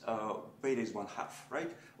 this beta is 1/2,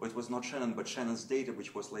 right? Or it was not Shannon, but Shannon's data,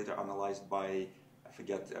 which was later analyzed by, I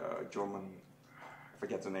forget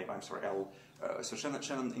the name, I'm sorry, L. So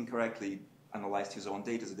Shannon incorrectly analyzed his own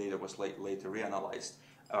data. The data was later reanalyzed,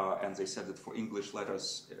 and they said that for English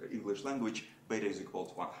letters, English language, beta is equal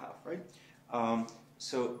to 1/2, right?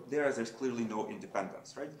 So there's clearly no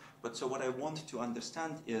independence, right? But so what I want to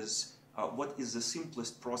understand is what is the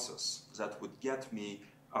simplest process that would get me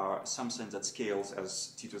something that scales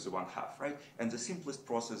as t to the 1/2, right? And the simplest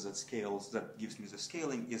process that scales, that gives me the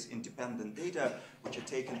scaling, is independent data, which are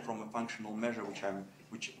taken from a functional measure, which I'm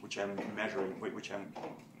measuring, which I'm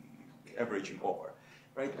averaging over,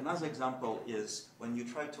 right? Another example is when you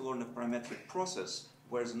try to learn a parametric process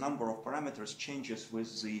where the number of parameters changes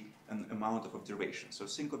with the amount of observation. So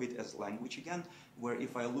think of it as language again, where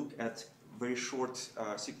if I look at very short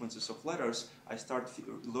sequences of letters, I start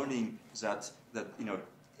learning that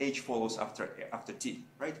h follows after t,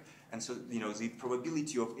 right? And so the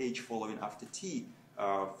probability of h following after t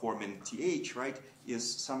forming th, right, is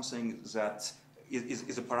something that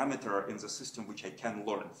is a parameter in the system which I can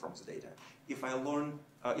learn from the data. If I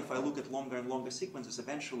look at longer and longer sequences,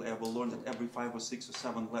 eventually I will learn that every 5 or 6 or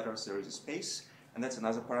 7 letters there is a space, and that's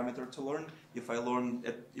another parameter to learn. If I look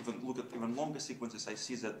at even longer sequences, I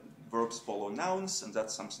see that verbs follow nouns, and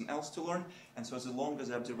that's something else to learn. And so the longer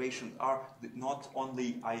the observations are, not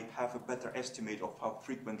only I have a better estimate of how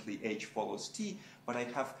frequently h follows t, but I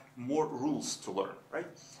have more rules to learn, right?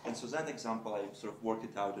 And so that example, I sort of worked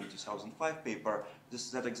it out in 2005 paper.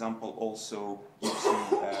 That example also gives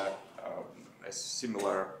me a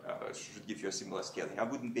similar, should give you a similar scaling. I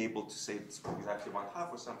wouldn't be able to say it's exactly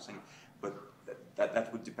 1/2 or something, but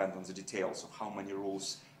that would depend on the details of how many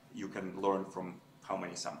rules you can learn from how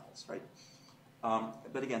many samples, right?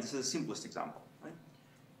 But again, this is the simplest example, right?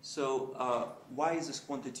 So why is this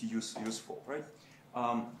quantity useful, right?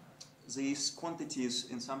 These quantities,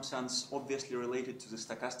 in some sense, obviously related to the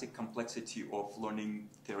stochastic complexity of learning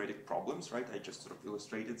theoretic problems, right? I just sort of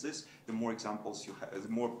illustrated this. The more examples you have, the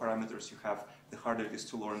more parameters you have, the harder it is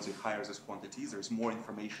to learn, the higher this quantities. There's more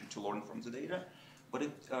information to learn from the data. But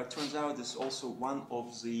it turns out this is also one of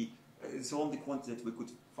it's the only quantity that we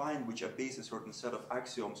could find which obeys a certain set of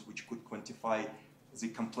axioms which could quantify the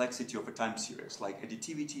complexity of a time series, like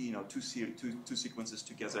additivity. Two sequences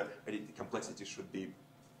together, the complexity should be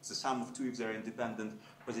the sum of two if they're independent.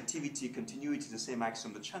 Positivity, continuity, the same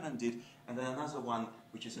axiom that Shannon did, and then another one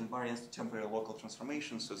which is invariance to temporary local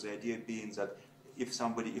transformation. So the idea being that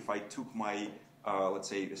if I took my let's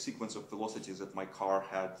say a sequence of velocities that my car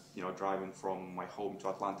had, driving from my home to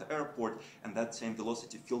Atlanta airport, and that same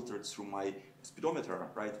velocity filtered through my speedometer,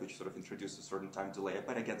 right, which sort of introduced a certain time delay,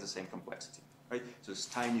 but I get the same complexity, right? So this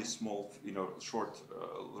tiny, small, short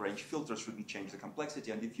range filter shouldn't change the complexity,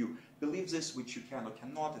 and if you believe this, which you can or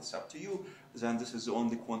cannot, it's up to you, then this is the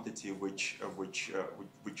only quantity which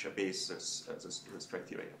obeys this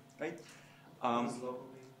criteria, right?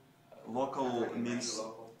 Local means.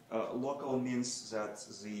 Local means that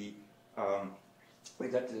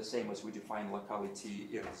exactly the same as we define locality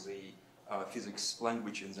in the physics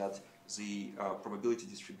language, in that the probability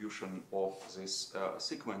distribution of this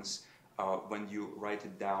sequence when you write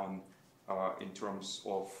it down in terms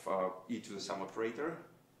of e to the sum operator.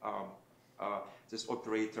 This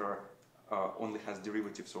operator only has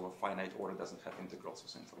derivatives of a finite order, doesn't have integrals or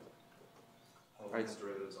something like that. Right?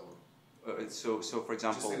 Derivatives over. So for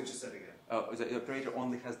example, just say it again. the operator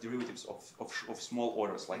only has derivatives of small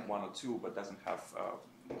orders, like 1 or 2, but doesn't have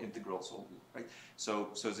integrals, right? So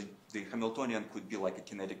the Hamiltonian could be like a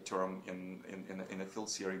kinetic term in a field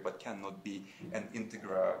theory, but cannot be an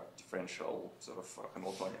integer differential sort of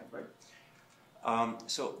Hamiltonian, right?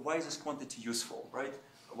 So why is this quantity useful, right?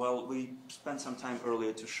 Well, we spent some time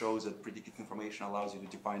earlier to show that predictive information allows you to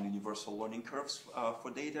define universal learning curves for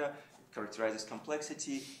data. Characterizes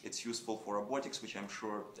complexity. It's useful for robotics, which I'm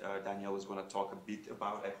sure Daniel is going to talk a bit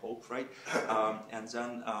about, I hope, right? And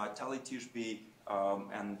then Tali Tishby,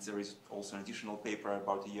 and there is also an additional paper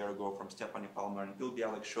about a year ago from Stephanie Palmer and Bill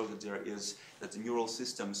Bialek show that that the neural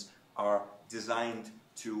systems are designed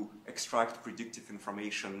to extract predictive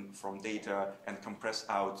information from data and compress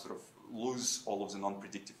out, sort of lose all of the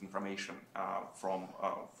non-predictive information from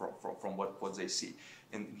what they see.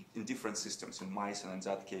 In different systems, in mice, and in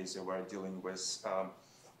that case, they were dealing with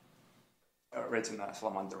retina,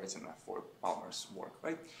 salamander retina for Palmer's work,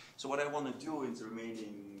 right? So what I want to do in the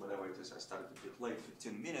remaining, whatever it is, I started a bit late,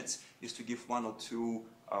 15 minutes, is to give 1 or 2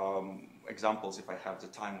 examples, if I have the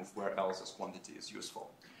time, of where else this quantity is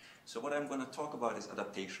useful. So what I'm going to talk about is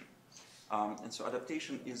adaptation. And so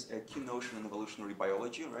adaptation is a key notion in evolutionary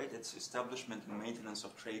biology, right? It's establishment and maintenance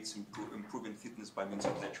of traits, improving fitness by means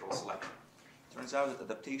of natural selection. Turns out that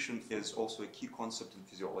adaptation is also a key concept in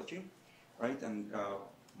physiology, right? And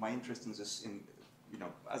my interest in this,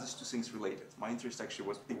 as these two things related. My interest actually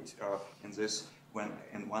was picked in this when,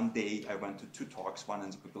 in one day, I went to 2 talks, one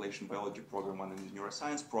in the population biology program, one in the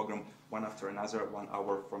neuroscience program, one after another, 1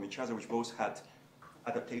 hour from each other, which both had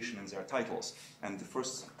adaptation in their titles. And the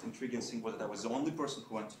first intriguing thing was that I was the only person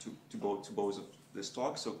who wanted to go to both of these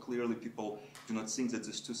talks. So clearly, people do not think that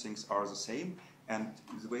these 2 things are the same. And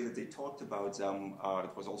the way that they talked about them,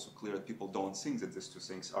 it was also clear that people don't think that these 2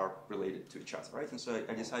 things are related to each other, right? And so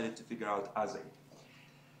I decided to figure out, are they?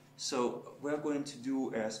 So we're going to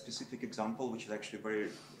do a specific example, which is actually very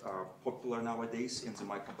popular nowadays in the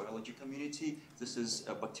microbiology community. This is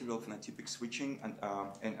bacterial phenotypic switching and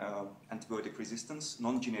antibiotic resistance,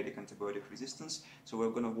 non-genetic antibiotic resistance. So we're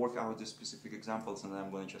going to work out the specific examples, and then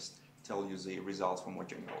I'm going to just tell you the results from more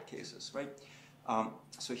general cases, right?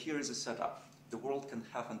 So here is a setup. The world can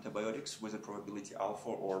have antibiotics with a probability alpha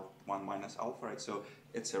or 1 minus alpha, right? So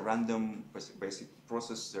it's a random basic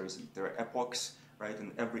process. There are epochs, right?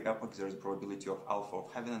 In every epoch, there is a probability of alpha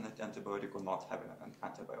of having an antibiotic or not having an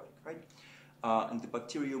antibiotic, right? And the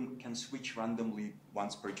bacterium can switch randomly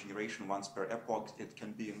once per generation, once per epoch. It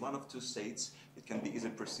can be in one of 2 states. It can be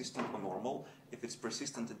either persistent or normal. If it's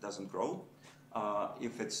persistent, it doesn't grow.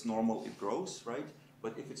 If it's normal, it grows, right?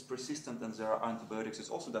 But if it's persistent and there are antibiotics, it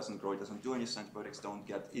also doesn't grow. It doesn't do anything. Antibiotics don't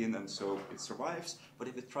get in, and so it survives. But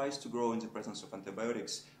if it tries to grow in the presence of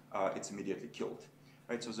antibiotics, it's immediately killed.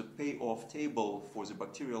 Right? So the payoff table for the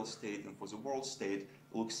bacterial state and for the world state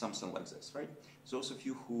looks something like this. Right? So those of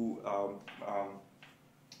you who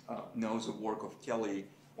know the work of Kelly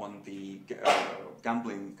on the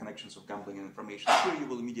gambling connections of gambling and information, here you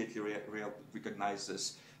will immediately recognize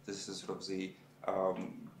this. This is sort of the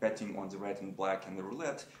betting on the red and black and the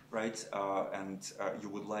roulette, right? And you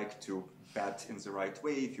would like to bet in the right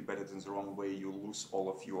way. If you bet it in the wrong way, you lose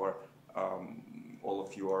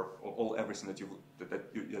everything that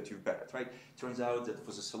you've betted, right? Turns out that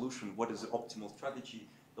for the solution, what is the optimal strategy?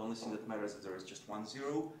 The only thing that matters is that there is just 1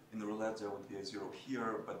 0. In the roulette, there would be a 0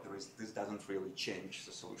 here, but this doesn't really change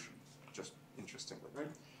the solution, just interestingly, right?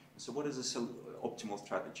 So what is the optimal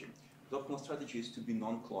strategy? The optimal strategy is to be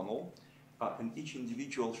non-clonal. And each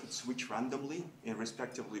individual should switch randomly,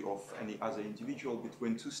 irrespectively of any other individual,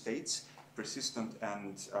 between 2 states, persistent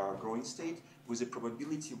and growing state, with a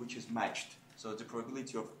probability which is matched. So the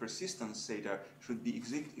probability of persistence theta should be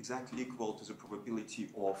exactly equal to the probability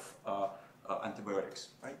of antibiotics,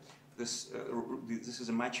 right? This is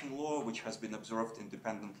a matching law which has been observed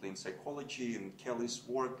independently in psychology, in Kelly's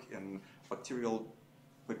work, in bacterial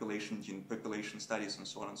population, gene population studies, and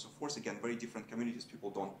so on and so forth. Again, very different communities.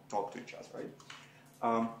 People don't talk to each other,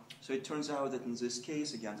 right? So it turns out that in this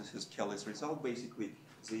case, again, this is Kelly's result. Basically,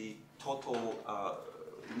 the total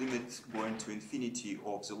limit going to infinity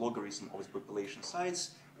of the logarithm of the population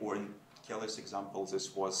size, or in Kelly's example,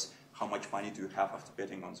 this was how much money do you have after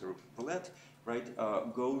betting on the roulette, right?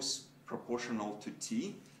 Goes proportional to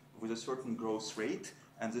t with a certain growth rate.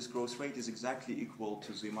 and this growth rate is exactly equal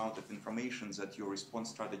to the amount of information that your response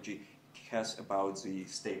strategy has about the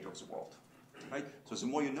state of the world. Right? So the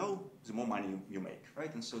more you know, the more money you make,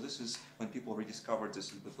 right? And so this is when people rediscovered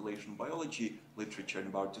this in population biology literature in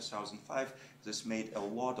about 2005. This made a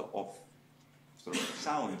lot of sort of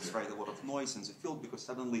sounds, right? A lot of noise in the field, because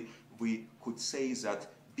suddenly we could say that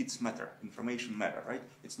bits matter, information matter, right?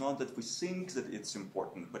 It's not that we think that it's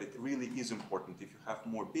important, but it really is important. If you have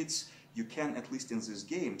more bits, you can, at least in these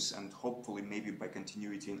games, and hopefully maybe by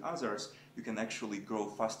continuity in others, you can actually grow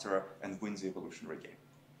faster and win the evolutionary game.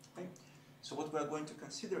 Okay? So what we're going to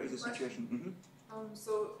consider is a situation.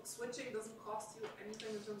 So switching doesn't cost you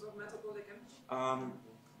anything in terms of metabolic energy?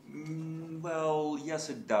 Well, yes,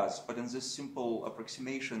 it does. But in these simple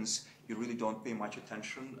approximations, you really don't pay much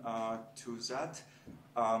attention to that.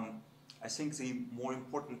 I think the more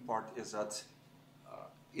important part is that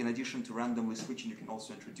in addition to randomly switching, you can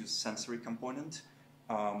also introduce sensory component.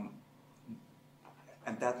 And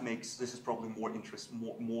that makes, this is probably more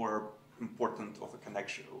important of a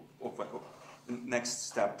connection, of a next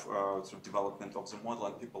step sort of development of the model,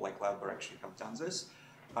 and people like Ladber actually have done this.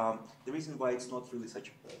 The reason why it's not really such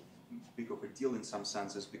a big of a deal in some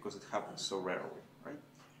sense is because it happens so rarely, right?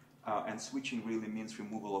 And switching really means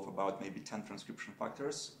removal of about maybe 10 transcription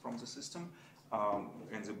factors from the system.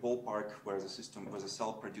 In the ballpark where the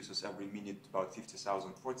cell produces every minute about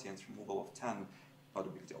 50,000 proteins, removal of 10, not a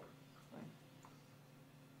big deal, right?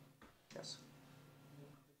 Yes?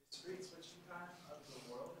 Discrete switching time of the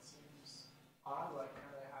world seems odd, like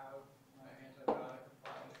how they have an antibiotic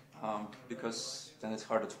applied. Because then it's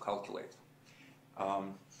harder to calculate.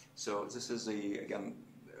 So this is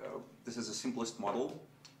this is the simplest model.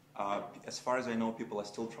 As far as I know, people are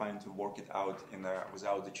still trying to work it out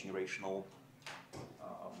without the generational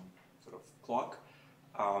sort of clock.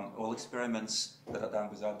 All experiments that are done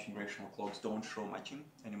without generational clocks don't show matching.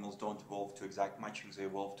 Animals don't evolve to exact matching. They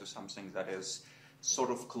evolve to something that is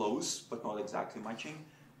sort of close, but not exactly matching.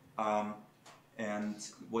 And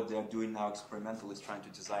what they're doing now experimentally is trying to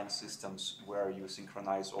design systems where you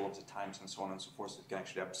synchronize all of the times and so on and so forth, so you can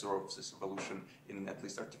actually observe this evolution in at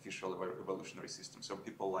least artificial evolutionary systems. So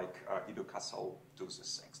people like Ido Kassel do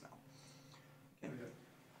these things now. Okay.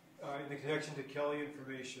 In the connection to Kelly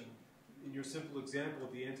information, in your simple example,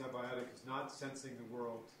 the antibiotic is not sensing the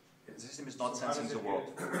world. The system is not sensing the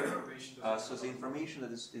world. So the information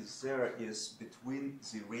that is there is between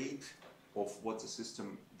the rate of what the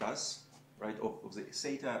system does, right, of the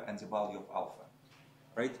theta and the value of alpha,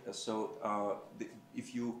 right? So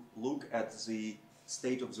if you look at the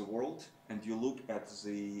state of the world and you look at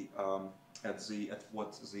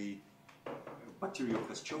what the bacteria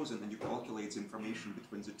has chosen and you calculate the information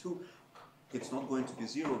between the two, it's not going to be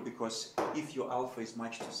zero, because if your alpha is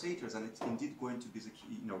matched to theta, then it's indeed going to be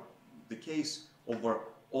the case over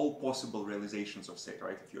all possible realizations of theta,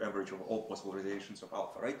 right? If you average over all possible realizations of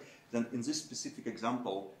alpha, right? Then in this specific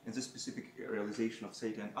example, in this specific realization of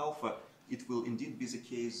theta and alpha, it will indeed be the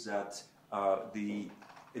case that the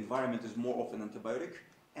environment is more often antibiotic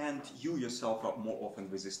and you yourself are more often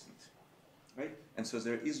resistant, right? And so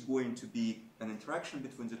there is going to be an interaction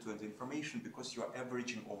between the two and the information, because you are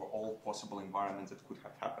averaging over all possible environments that could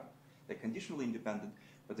have happened. They're conditionally independent,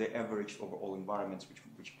 but they're averaged over all environments,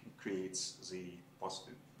 which creates the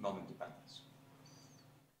positive non-independence.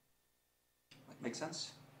 That make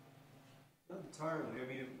sense? Not entirely. I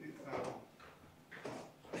mean,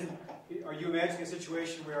 are you imagining a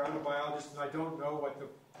situation where I'm a biologist and I don't know what the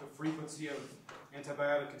frequency of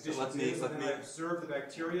antibiotic conditions is, and then I observe the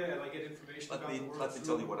bacteria and I get information about the world? Let me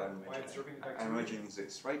tell you what I'm imagining. I'm imagining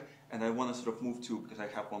this, right? And I want to sort of move to, because I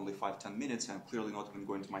have only 5-10 minutes, and I'm clearly not even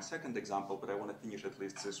going to my second example, but I want to finish at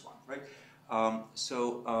least this one, right?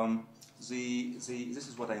 This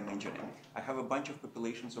is what I'm imagining. I have a bunch of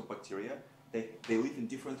populations of bacteria. They live in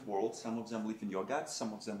different worlds. Some of them live in your gut,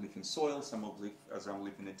 some of them live in soil, some of them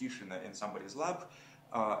live in a dish in somebody's lab.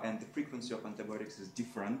 And the frequency of antibiotics is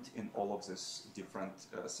different in all of these different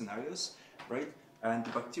scenarios, right? And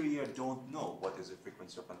the bacteria don't know what is the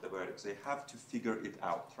frequency of antibiotics. They have to figure it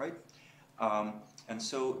out, right? And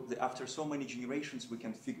so after so many generations, we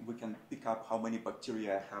can pick up how many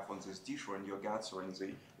bacteria I have on this dish or in your guts or in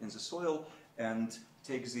the soil, and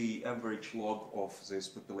take the average log of this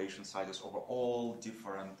population sizes over all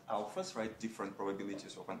different alphas, right? Different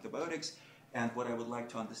probabilities of antibiotics. And what I would like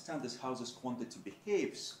to understand is how this quantity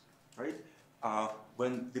behaves, right?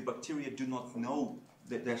 When the bacteria do not know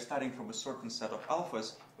that they're starting from a certain set of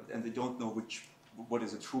alphas, and they don't know what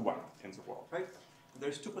is a true one in the world, right?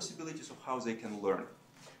 There's two possibilities of how they can learn.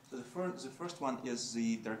 So the first one is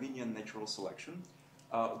the Darwinian natural selection.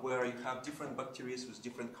 where you have different bacteria with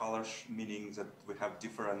different colors, meaning that we have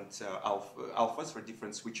different alphas for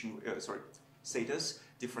different switching, status,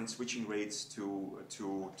 different switching rates to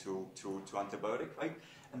antibiotic, right?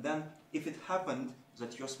 And then if it happened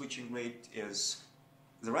that your switching rate is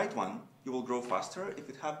the right one, you will grow faster. If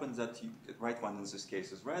it happens that the right one in this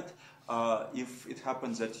case is red, if it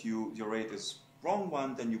happens that your rate is wrong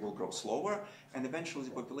one, then you will grow slower, and eventually the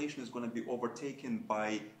population is going to be overtaken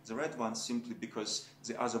by the red ones simply because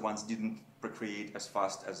the other ones didn't procreate as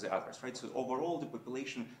fast as the others, right? So overall, the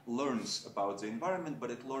population learns about the environment, but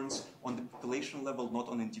it learns on the population level, not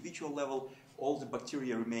on individual level. All the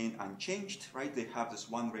bacteria remain unchanged, right? They have this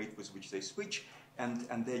one rate with which they switch, and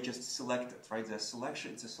they're just selected, right?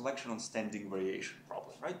 It's a selection on standing variation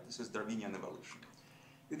problem, right? This is Darwinian evolution.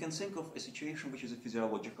 You can think of a situation which is a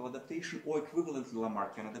physiological adaptation or equivalently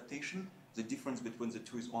Lamarckian adaptation. The difference between the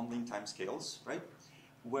two is only in time scales, right?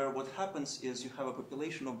 Where what happens is you have a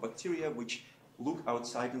population of bacteria which look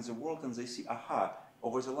outside in the world and they see, aha,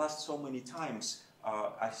 over the last so many times,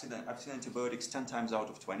 I've seen antibiotics 10 times out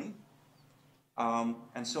of 20.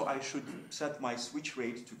 And so I should set my switch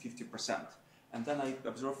rate to 50%. And then I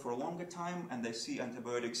observe for a longer time and I see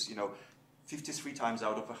antibiotics, 53 times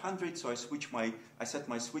out of 100, so I set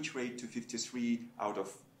my switch rate to 53 out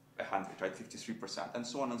of 100, right, 53%, and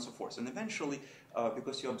so on and so forth. And eventually,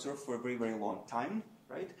 because you observe for a very, very long time,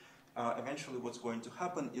 right, eventually what's going to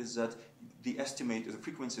happen is that the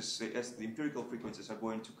frequencies, the empirical frequencies are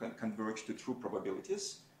going to converge to true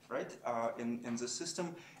probabilities, right, in the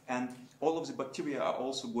system, and all of the bacteria are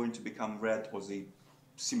also going to become red or the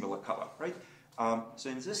similar color, right? So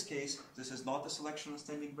in this case, this is not a selection of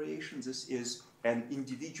standing variation. This is an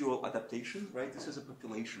individual adaptation, right? This is a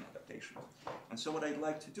population adaptation. And so what I'd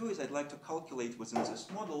like to do is I'd like to calculate within this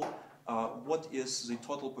model what is the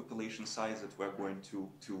total population size that we're going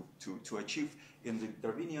to achieve in the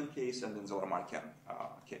Darwinian case and in the Lamarckian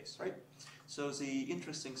case, right? So the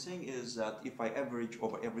interesting thing is that if I average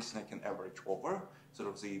over everything I can average over, sort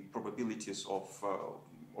of the probabilities of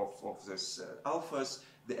this alphas,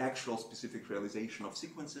 the actual specific realization of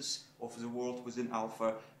sequences of the world within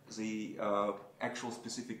alpha, the actual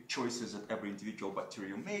specific choices that every individual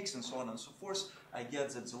bacterium makes, and so on and so forth, I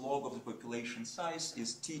get that the log of the population size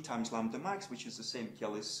is t times lambda max, which is the same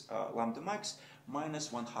Kelly's lambda max, minus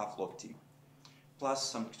 1/2 log t, plus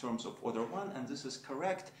some terms of order 1, and this is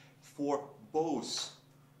correct for both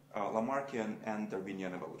Lamarckian and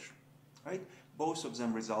Darwinian evolution, right? Both of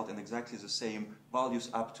them result in exactly the same values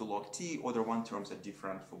up to log t. Order 1 terms are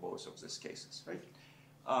different for both of these cases, right?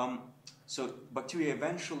 So bacteria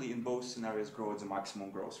eventually in both scenarios grow at the maximum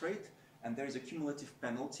growth rate, and there is a cumulative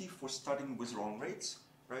penalty for starting with wrong rates,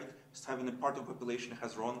 right? Just having a part of the population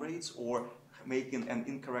has wrong rates, or making an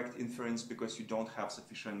incorrect inference because you don't have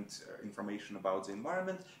sufficient information about the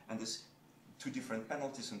environment, and these two different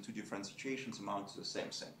penalties in two different situations amount to the same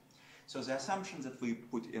thing. So the assumption that we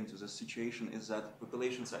put into this situation is that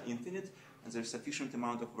populations are infinite and there's sufficient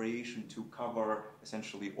amount of variation to cover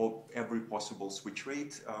essentially every possible switch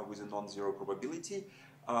rate with a non-zero probability.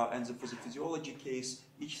 And for the physiology case,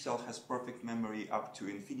 each cell has perfect memory up to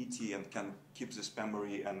infinity and can keep this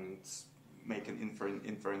memory and make an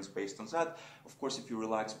inference based on that. Of course, if you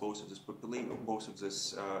relax both of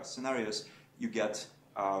these scenarios, you get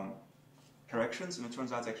corrections, and it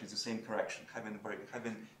turns out it's actually the same correction.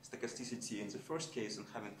 Having stochasticity in the first case and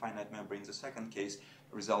having finite memory in the second case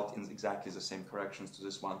result in exactly the same corrections to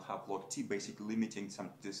this 1/2 log t, basically limiting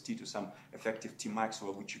this t to some effective t max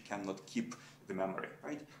over which you cannot keep the memory,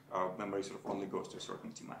 right? Memory sort of only goes to a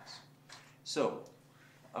certain t max. So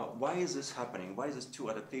why is this happening? Why is these two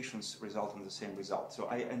adaptations result in the same result? So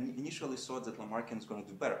I initially thought that Lamarckian is going to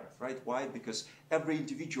do better, right? Why? Because every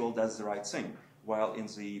individual does the right thing. While in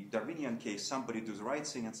the Darwinian case, somebody does the right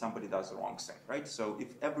thing and somebody does the wrong thing, right? So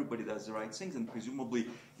if everybody does the right thing, then presumably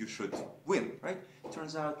you should win, right?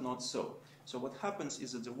 Turns out not so. So what happens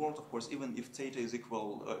is that the world, of course, even if theta is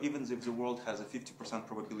equal, even if the world has a 50%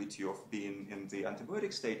 probability of being in the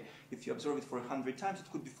antibiotic state, if you observe it for 100 times, it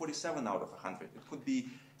could be 47 out of 100. It could be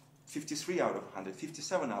 53 out of 100,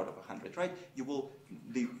 57 out of 100, right?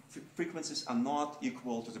 The frequencies are not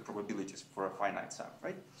equal to the probabilities for a finite sum,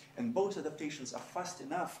 right? And both adaptations are fast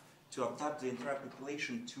enough to adapt the entire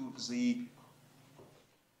population to the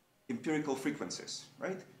empirical frequencies,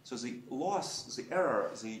 right? So the loss, the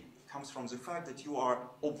error, comes from the fact that you are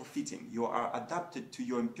overfitting. You are adapted to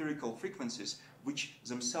your empirical frequencies, which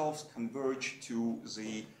themselves converge to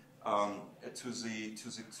the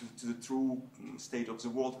true state of the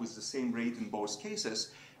world with the same rate in both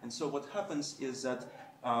cases. And so what happens is that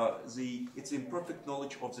it's imperfect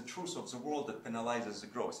knowledge of the truth of the world that penalizes the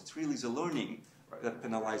growth. It's really the learning that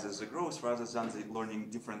penalizes the growth rather than the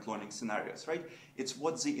different learning scenarios, right? It's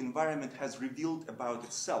what the environment has revealed about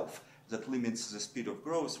itself that limits the speed of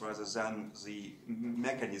growth rather than the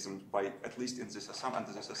mechanism, by at least in this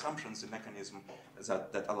under this assumption, the mechanism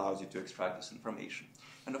that allows you to extract this information.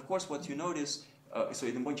 And of course, what you notice, so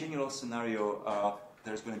in a more general scenario,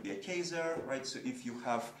 there's going to be a case there, right? So if you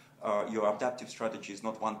have your adaptive strategy is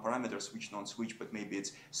not one parameter, switch, non-switch, but maybe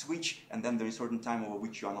it's switch, and then there is a certain time over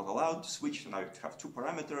which you are not allowed to switch, so now you have 2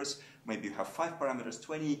 parameters, maybe you have 5 parameters,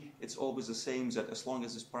 20, it's always the same that as long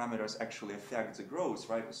as these parameters actually affect the growth,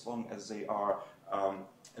 right, as long as they are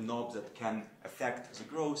a knob that can affect the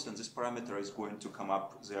growth, then this parameter is going to come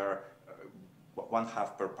up there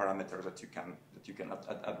 1/2 per parameter that you can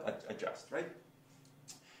adjust, right?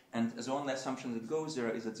 And the only assumption that goes there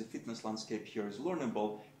is that the fitness landscape here is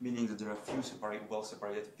learnable, meaning that there are few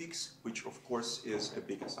well-separated peaks, which of course is a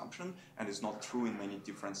big assumption and is not true in many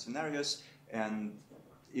different scenarios. And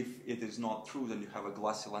if it is not true, then you have a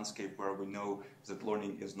glassy landscape where we know that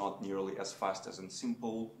learning is not nearly as fast as in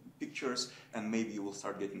simple pictures, and maybe you will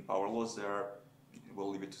start getting power loss there. We'll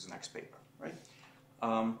leave it to the next paper, right?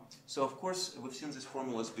 So of course, we've seen these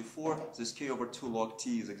formulas before. This k/2 log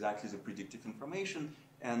t is exactly the predictive information,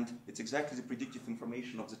 and it's exactly the predictive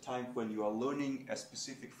information of the time when you are learning a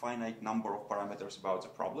specific finite number of parameters about the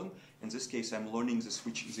problem. In this case, I'm learning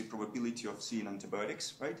the probability of seeing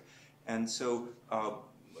antibiotics, right? And so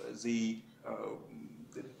this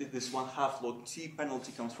 1/2 log t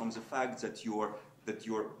penalty comes from the fact that you are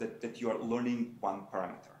learning one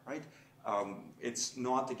parameter, right? It's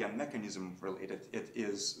not, again, mechanism related. It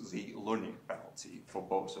is the learning penalty for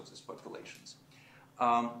both of these populations.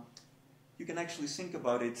 You can actually think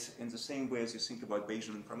about it in the same way as you think about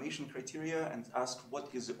Bayesian information criteria and ask what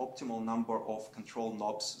is the optimal number of control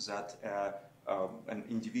knobs that an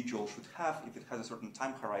individual should have if it has a certain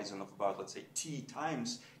time horizon of about, let's say, t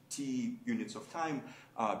times, t units of time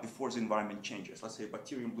before the environment changes. Let's say a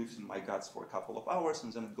bacterium lives in my guts for a couple of hours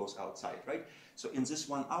and then it goes outside, right? So in this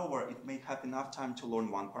 1 hour, it may have enough time to learn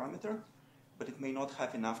one parameter, but it may not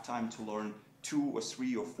have enough time to learn 2 or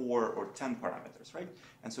 3 or 4 or 10 parameters, right?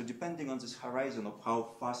 And so depending on this horizon of how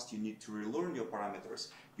fast you need to relearn your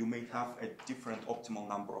parameters, you may have a different optimal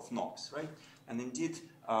number of knobs, right? And indeed,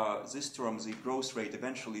 this term, the growth rate,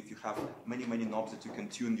 eventually if you have many, many knobs that you can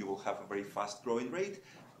tune, you will have a very fast growing rate.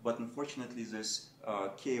 But unfortunately, this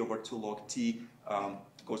k/2 log t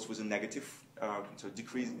goes with a negative, so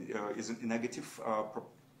decrease is a negative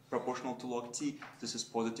proportional to log t. This is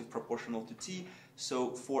positive proportional to t.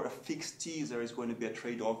 So for a fixed t, there is going to be a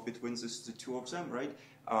trade-off between the two of them, right?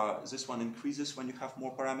 This one increases when you have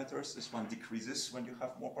more parameters. This one decreases when you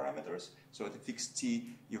have more parameters. So at a fixed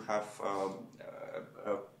t, you have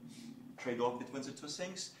a trade-off between the two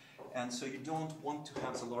things. And so you don't want to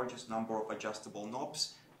have the largest number of adjustable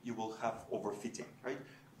knobs. You will have overfitting, right?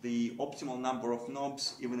 The optimal number of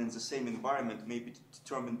knobs, even in the same environment, may be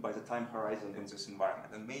determined by the time horizon in this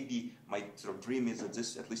environment. And maybe my sort of dream is that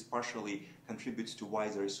this at least partially contributes to why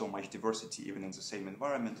there is so much diversity even in the same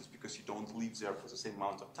environment, is because you don't live there for the same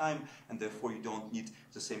amount of time, and therefore you don't need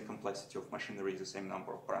the same complexity of machinery, the same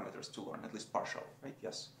number of parameters to learn, at least partially, right?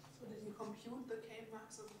 Yes? So did you compute the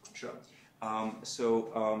k-max of the function?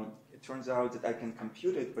 Sure. It turns out that I can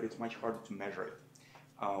compute it, but it's much harder to measure it.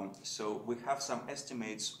 So we have some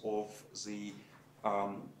estimates of the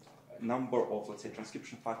number of, let's say,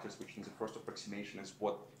 transcription factors, which in the first approximation is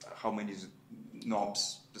how many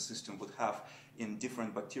knobs the system would have in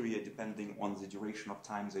different bacteria depending on the duration of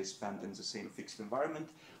time they spend in the same fixed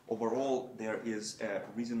environment. Overall, there is a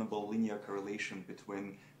reasonable linear correlation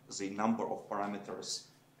between the number of parameters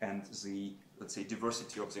and the, let's say,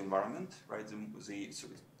 diversity of the environment, right? The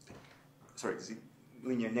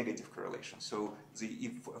linear negative correlation. So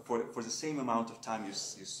if for the same amount of time you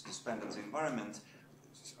spend in the environment,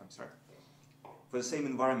 for the same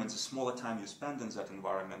environment, the smaller time you spend in that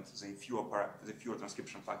environment, the fewer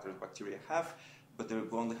transcription factors bacteria have, but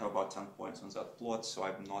we only have about 10 points on that plot, so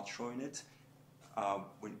I'm not showing it.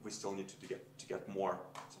 We still need to get more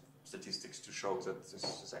statistics to show that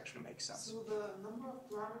this actually makes sense. So the number of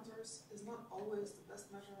parameters is not always the best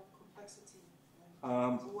measure of complexity.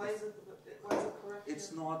 So why is it correct?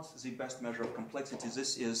 It's not the best measure of complexity.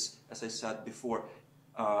 This is, as I said before,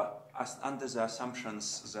 under the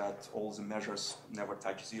assumptions that all the measures never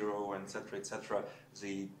touch zero, and et cetera,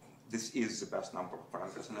 this is the best number of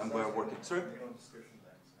parameters, and we're working. Sorry?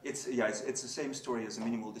 It's the same story as the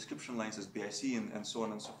minimal description length as BIC and so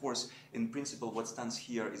on and so forth. In principle, what stands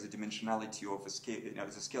here is the dimensionality of the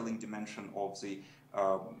scaling dimension of the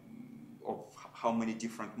how many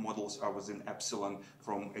different models are within epsilon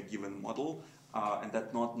from a given model, and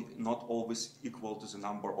that not always equal to the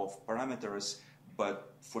number of parameters,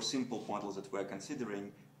 but for simple models that we're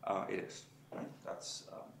considering, it is. Right?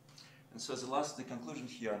 And so the conclusion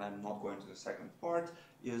here, and I'm not going to the second part,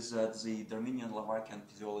 is that the Darwinian-Lamarckian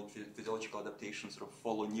physiological adaptations sort of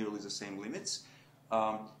follow nearly the same limits.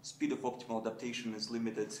 Speed of optimal adaptation is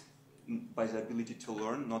limited by the ability to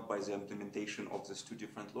learn, not by the implementation of these two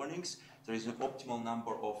different learnings. There is an optimal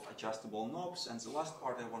number of adjustable knobs, and the last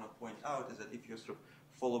part I want to point out is that if you're sort of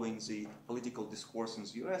following the political discourse in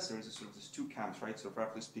the US, there is sort of these two camps, right? So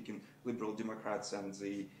roughly speaking, liberal Democrats and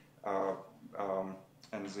the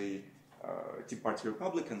Tea Party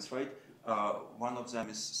Republicans, right? One of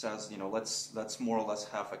them says, you know, let's more or less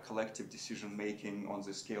have a collective decision making on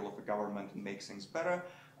the scale of the government and make things better.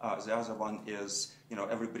 The other one is, you know,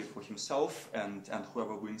 everybody for himself, and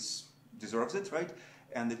whoever wins deserves it, right?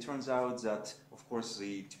 And it turns out that, of course,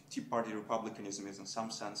 the Tea Party Republicanism is in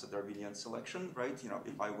some sense a Darwinian selection, right? You know,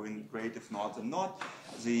 if I win, great. If not, then not.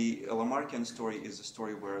 The Lamarckian story is a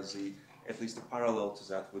story where at least a parallel to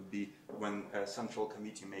that would be when a central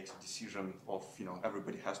committee makes a decision of, you know,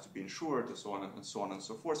 everybody has to be insured and so on and so on and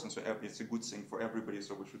so forth. And so it's a good thing for everybody,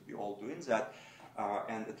 so we should be all doing that.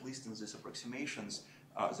 And at least in these approximations,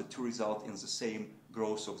 the two result in the same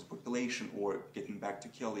growth of the population, or getting back to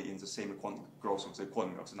Kelly, in the same growth of the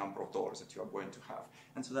economy, of the number of dollars that you are going to have.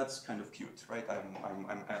 And so that's kind of cute, right?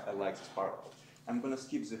 I like this parallel. I'm going to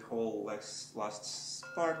skip the whole last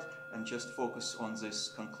part and just focus on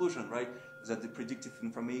this conclusion, right? That the predictive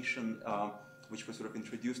information, which was sort of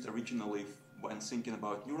introduced originally when thinking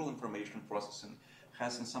about neural information processing,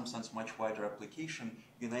 has in some sense much wider application,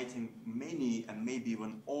 uniting many and maybe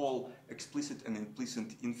even all explicit and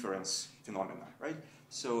implicit inference phenomena, right?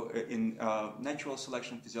 So in natural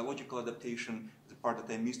selection physiological adaptation, the part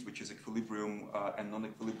that I missed, which is equilibrium and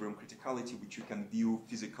non-equilibrium criticality, which you can view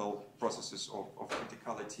physical processes of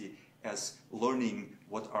criticality as learning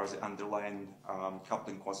what are the underlying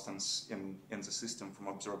coupling constants in the system from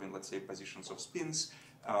observing, let's say, positions of spins,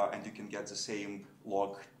 and you can get the same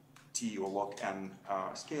log T or log N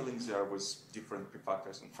scaling there with different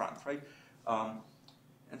prefactors in front, right?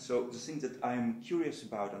 And so the thing that I'm curious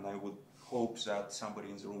about, and I would hope that somebody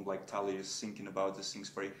in the room like Tali is thinking about these things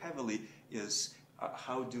very heavily, is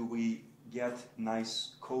how do we get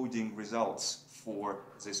nice coding results for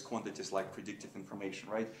these quantities like predictive information,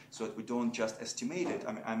 right? So that we don't just estimate it.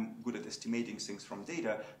 I mean, I'm good at estimating things from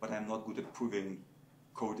data, but I'm not good at proving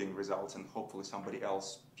coding results, and hopefully somebody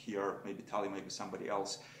else here, maybe Tali, maybe somebody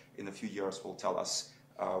else, in a few years will tell us,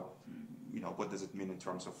 you know, what does it mean in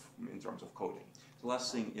terms of coding. The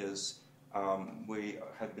last thing is we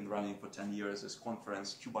have been running for 10 years this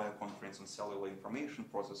conference, QBio conference on cellular information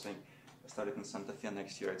processing. I started in Santa Fe.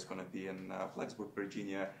 Next year it's going to be in Blacksburg,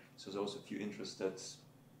 Virginia. So those of you interested,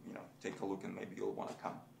 you know, take a look and maybe you'll want to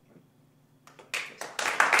come.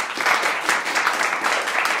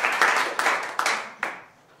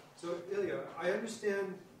 So Ilya, I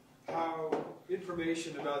understand how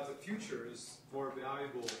information about the future is more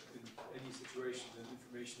valuable in any situation than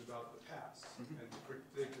information about the past, and the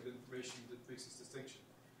predictive information that makes this distinction.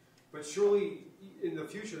 But surely in the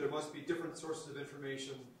future there must be different sources of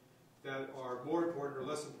information that are more important or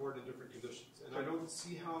less important in different conditions. And I don't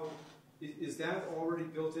see how, is that already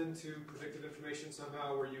built into predictive information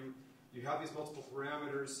somehow, where you have these multiple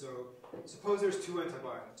parameters? So suppose there's two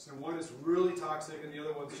antibiotics, and one is really toxic and the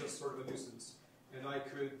other one's just sort of a nuisance. And I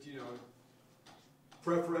could, you know,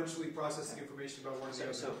 preferentially process the information about one or the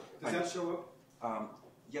other. Does that show up?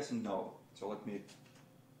 Yes and no. So let me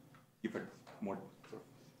give a more sort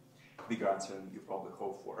of bigger answer than you probably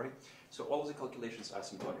hope for, right? So all of the calculations are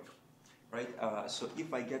asymptotic, right? So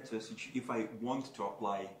if I get to if I want to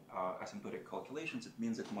apply asymptotic calculations, it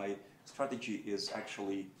means that my strategy is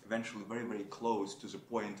actually eventually very, very close to the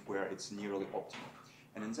point where it's nearly optimal.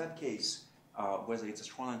 And in that case, whether it's a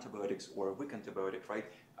strong antibiotics or a weak antibiotic, right?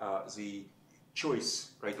 The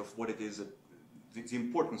choice, right, of what it is, the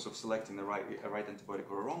importance of selecting a right antibiotic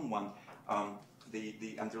or a wrong one,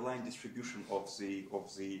 the underlying distribution of the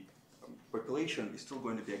population is still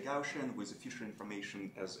going to be a Gaussian, with the future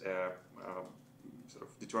information as sort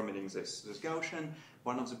of determining this Gaussian.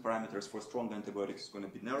 One of the parameters for strong antibiotics is going to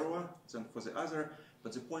be narrower than for the other.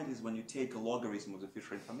 But the point is, when you take a logarithm of the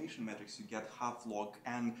future information matrix, you get half log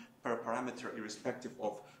n per parameter, irrespective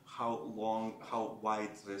of how wide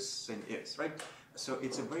this thing is, right? So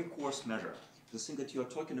it's a very coarse measure. The thing that you are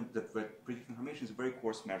talking about, the predictive information, is a very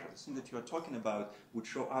coarse measure. The thing that you are talking about would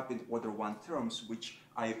show up in order 1 terms, which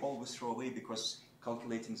I always throw away because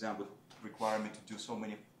calculating them would require me to do so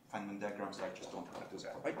many Feynman diagrams that I just don't want to do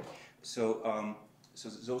that, right? So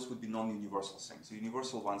those would be non-universal things. The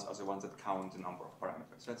universal ones are the ones that count the number of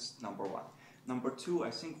parameters. That's number one. Number two,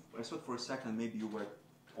 I thought for a second maybe you were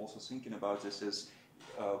also thinking about this is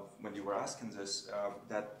when you were asking this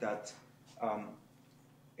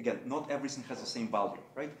again, not everything has the same value,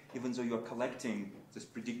 right? Even though you are collecting this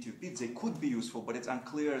predictive bits, they could be useful, but it's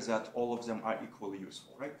unclear that all of them are equally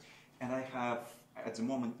useful, right? And I have, at the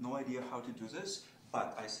moment, no idea how to do this,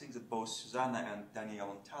 but I think that both Susanna and Daniel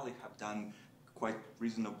and Tali have done quite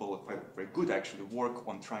reasonable, quite very good actually, work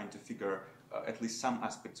on trying to figure at least some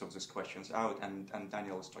aspects of these questions out, and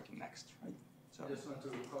Daniel is talking next, right? So. I just want to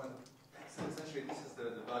comment. So essentially, this is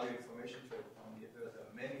the value information trade. There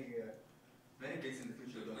are many bits in the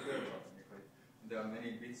future you don't care about. And there are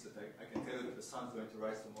many bits that I can tell you that the sun's going to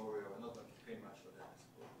rise tomorrow. You are not going to pay much for that.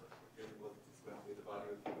 But what is going to be the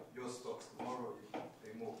value of your stocks tomorrow, you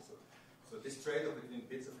pay more. So this trade-off between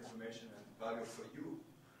bits of information and value for you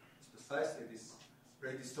is precisely this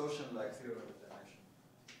great distortion-like theorem that I mentioned.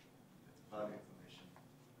 Value information.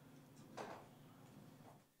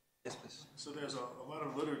 Yes, please. So there's a lot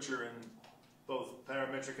of literature in both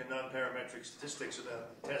parametric and non-parametric statistics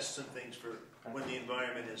about tests and things for when the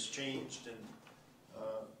environment has changed and,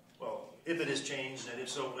 well, if it has changed, and if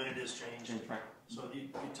so, when it has changed. So you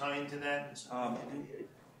tie into that?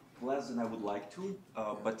 Less than I would like to,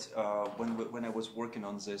 but when I was working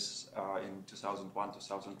on this in 2001,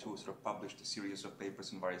 2002, sort of published a series of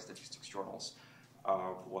papers in various statistics journals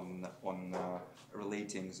on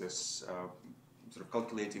relating this, sort of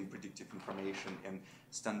calculating predictive information in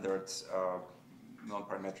standard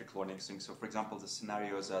non-parametric learning things. So, for example, the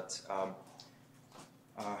scenario that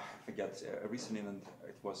I forget recently, and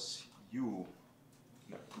it was you.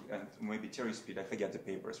 And maybe Terry Speed, I forget the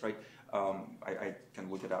papers, right? I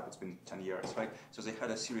can look it up, it's been 10 years, right? So they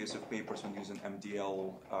had a series of papers on using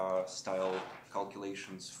MDL style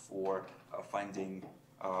calculations for finding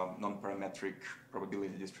non-parametric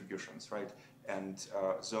probability distributions, right? And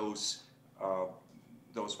those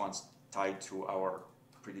ones tied to our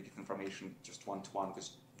predictive information just one-to-one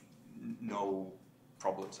with no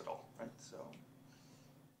problems at all, right? So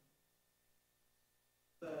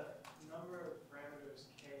the number of parameters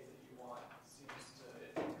k that you want seems to,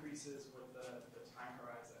 it increases with the time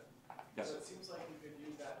horizon. Yes. So it seems like you could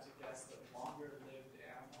use that to guess that longer-lived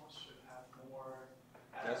animals should have more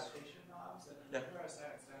adaptation knobs. And from a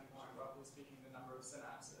neuroscience standpoint, roughly speaking, the number of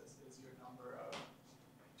synapses is your number of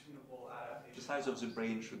tunable adaptation. The size of the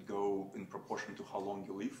brain should go in proportion to how long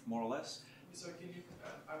you live, more or less. So can you,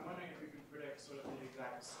 I'm wondering if you can predict sort of the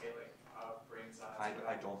exact scaling of brain size.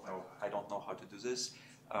 I don't know. I don't know how to do this.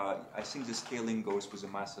 I think the scaling goes with the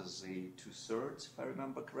mass as the 2/3, if I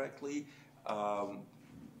remember correctly.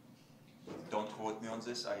 Don't quote me on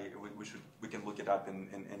this. We can look it up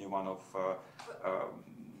in any one of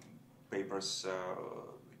papers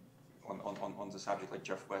on the subject, like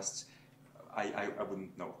Jeff West's. I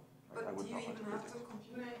wouldn't know. But I wouldn't do you know how to even have predict to it.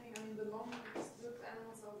 compute anything? I mean, the longest-lived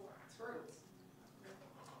animals are what? Turtles.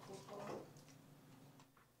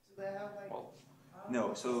 Do they have like? Well,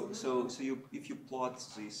 no. So if you plot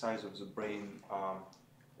the size of the brain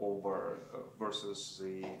over versus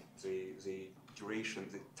the duration,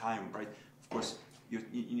 the time, right? Of course, you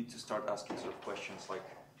need to start asking sort of questions like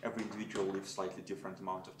every individual lives slightly different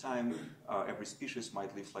amount of time. Every species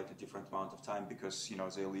might live slightly different amount of time because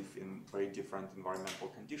they live in very different environmental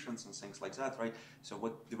conditions and things like that, right? So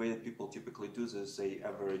the way that people typically do this, they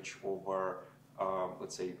average over,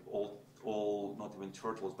 let's say, all not even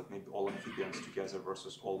turtles, but maybe all amphibians together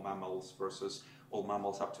versus all mammals versus all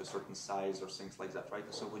mammals up to a certain size or things like that,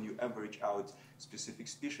 right? So when you average out specific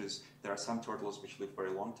species, there are some turtles which live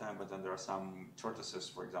very long time, but then there are some tortoises,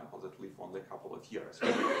 for example, that live only a couple of years.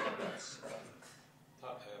 Right? That's,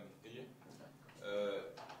 Ilya?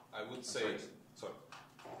 I would say... Sorry.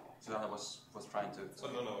 Susanna was trying to...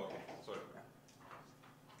 Oh, no, okay, sorry.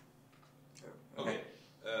 Yeah. Okay.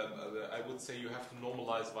 I would say you have to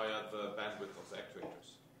normalize via the bandwidth of the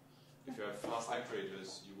actuators. If you have fast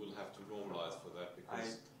actuators, you will have to normalize for that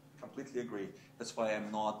because... I completely agree. That's why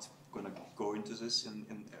I'm not going to go into this.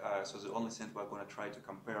 So the only thing we're going to try to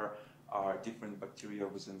compare are different bacteria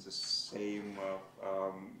within the same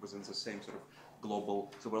sort of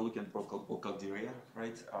global. So we're looking at Burkholderia,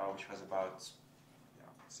 right, which has about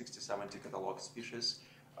 60-70 cataloged species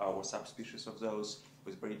or subspecies of those,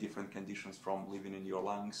 with very different conditions from living in your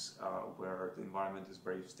lungs, where the environment is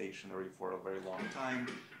very stationary for a very long time,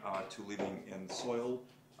 to living in soil,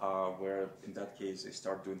 where in that case they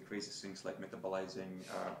start doing crazy things like metabolizing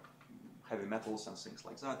heavy metals and things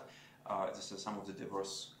like that. this is some of the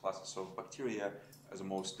diverse classes of bacteria, as the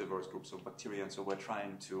most diverse groups of bacteria, and so we're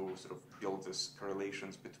trying to sort of build these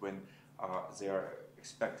correlations between their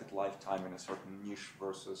expected lifetime in a certain niche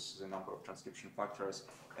versus the number of transcription factors.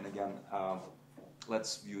 And again,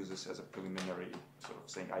 let's view this as a preliminary sort of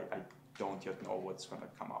thing. I don't yet know what's going to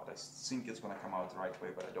come out. I think it's going to come out the right way,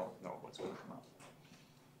 but I don't know what's going to come out.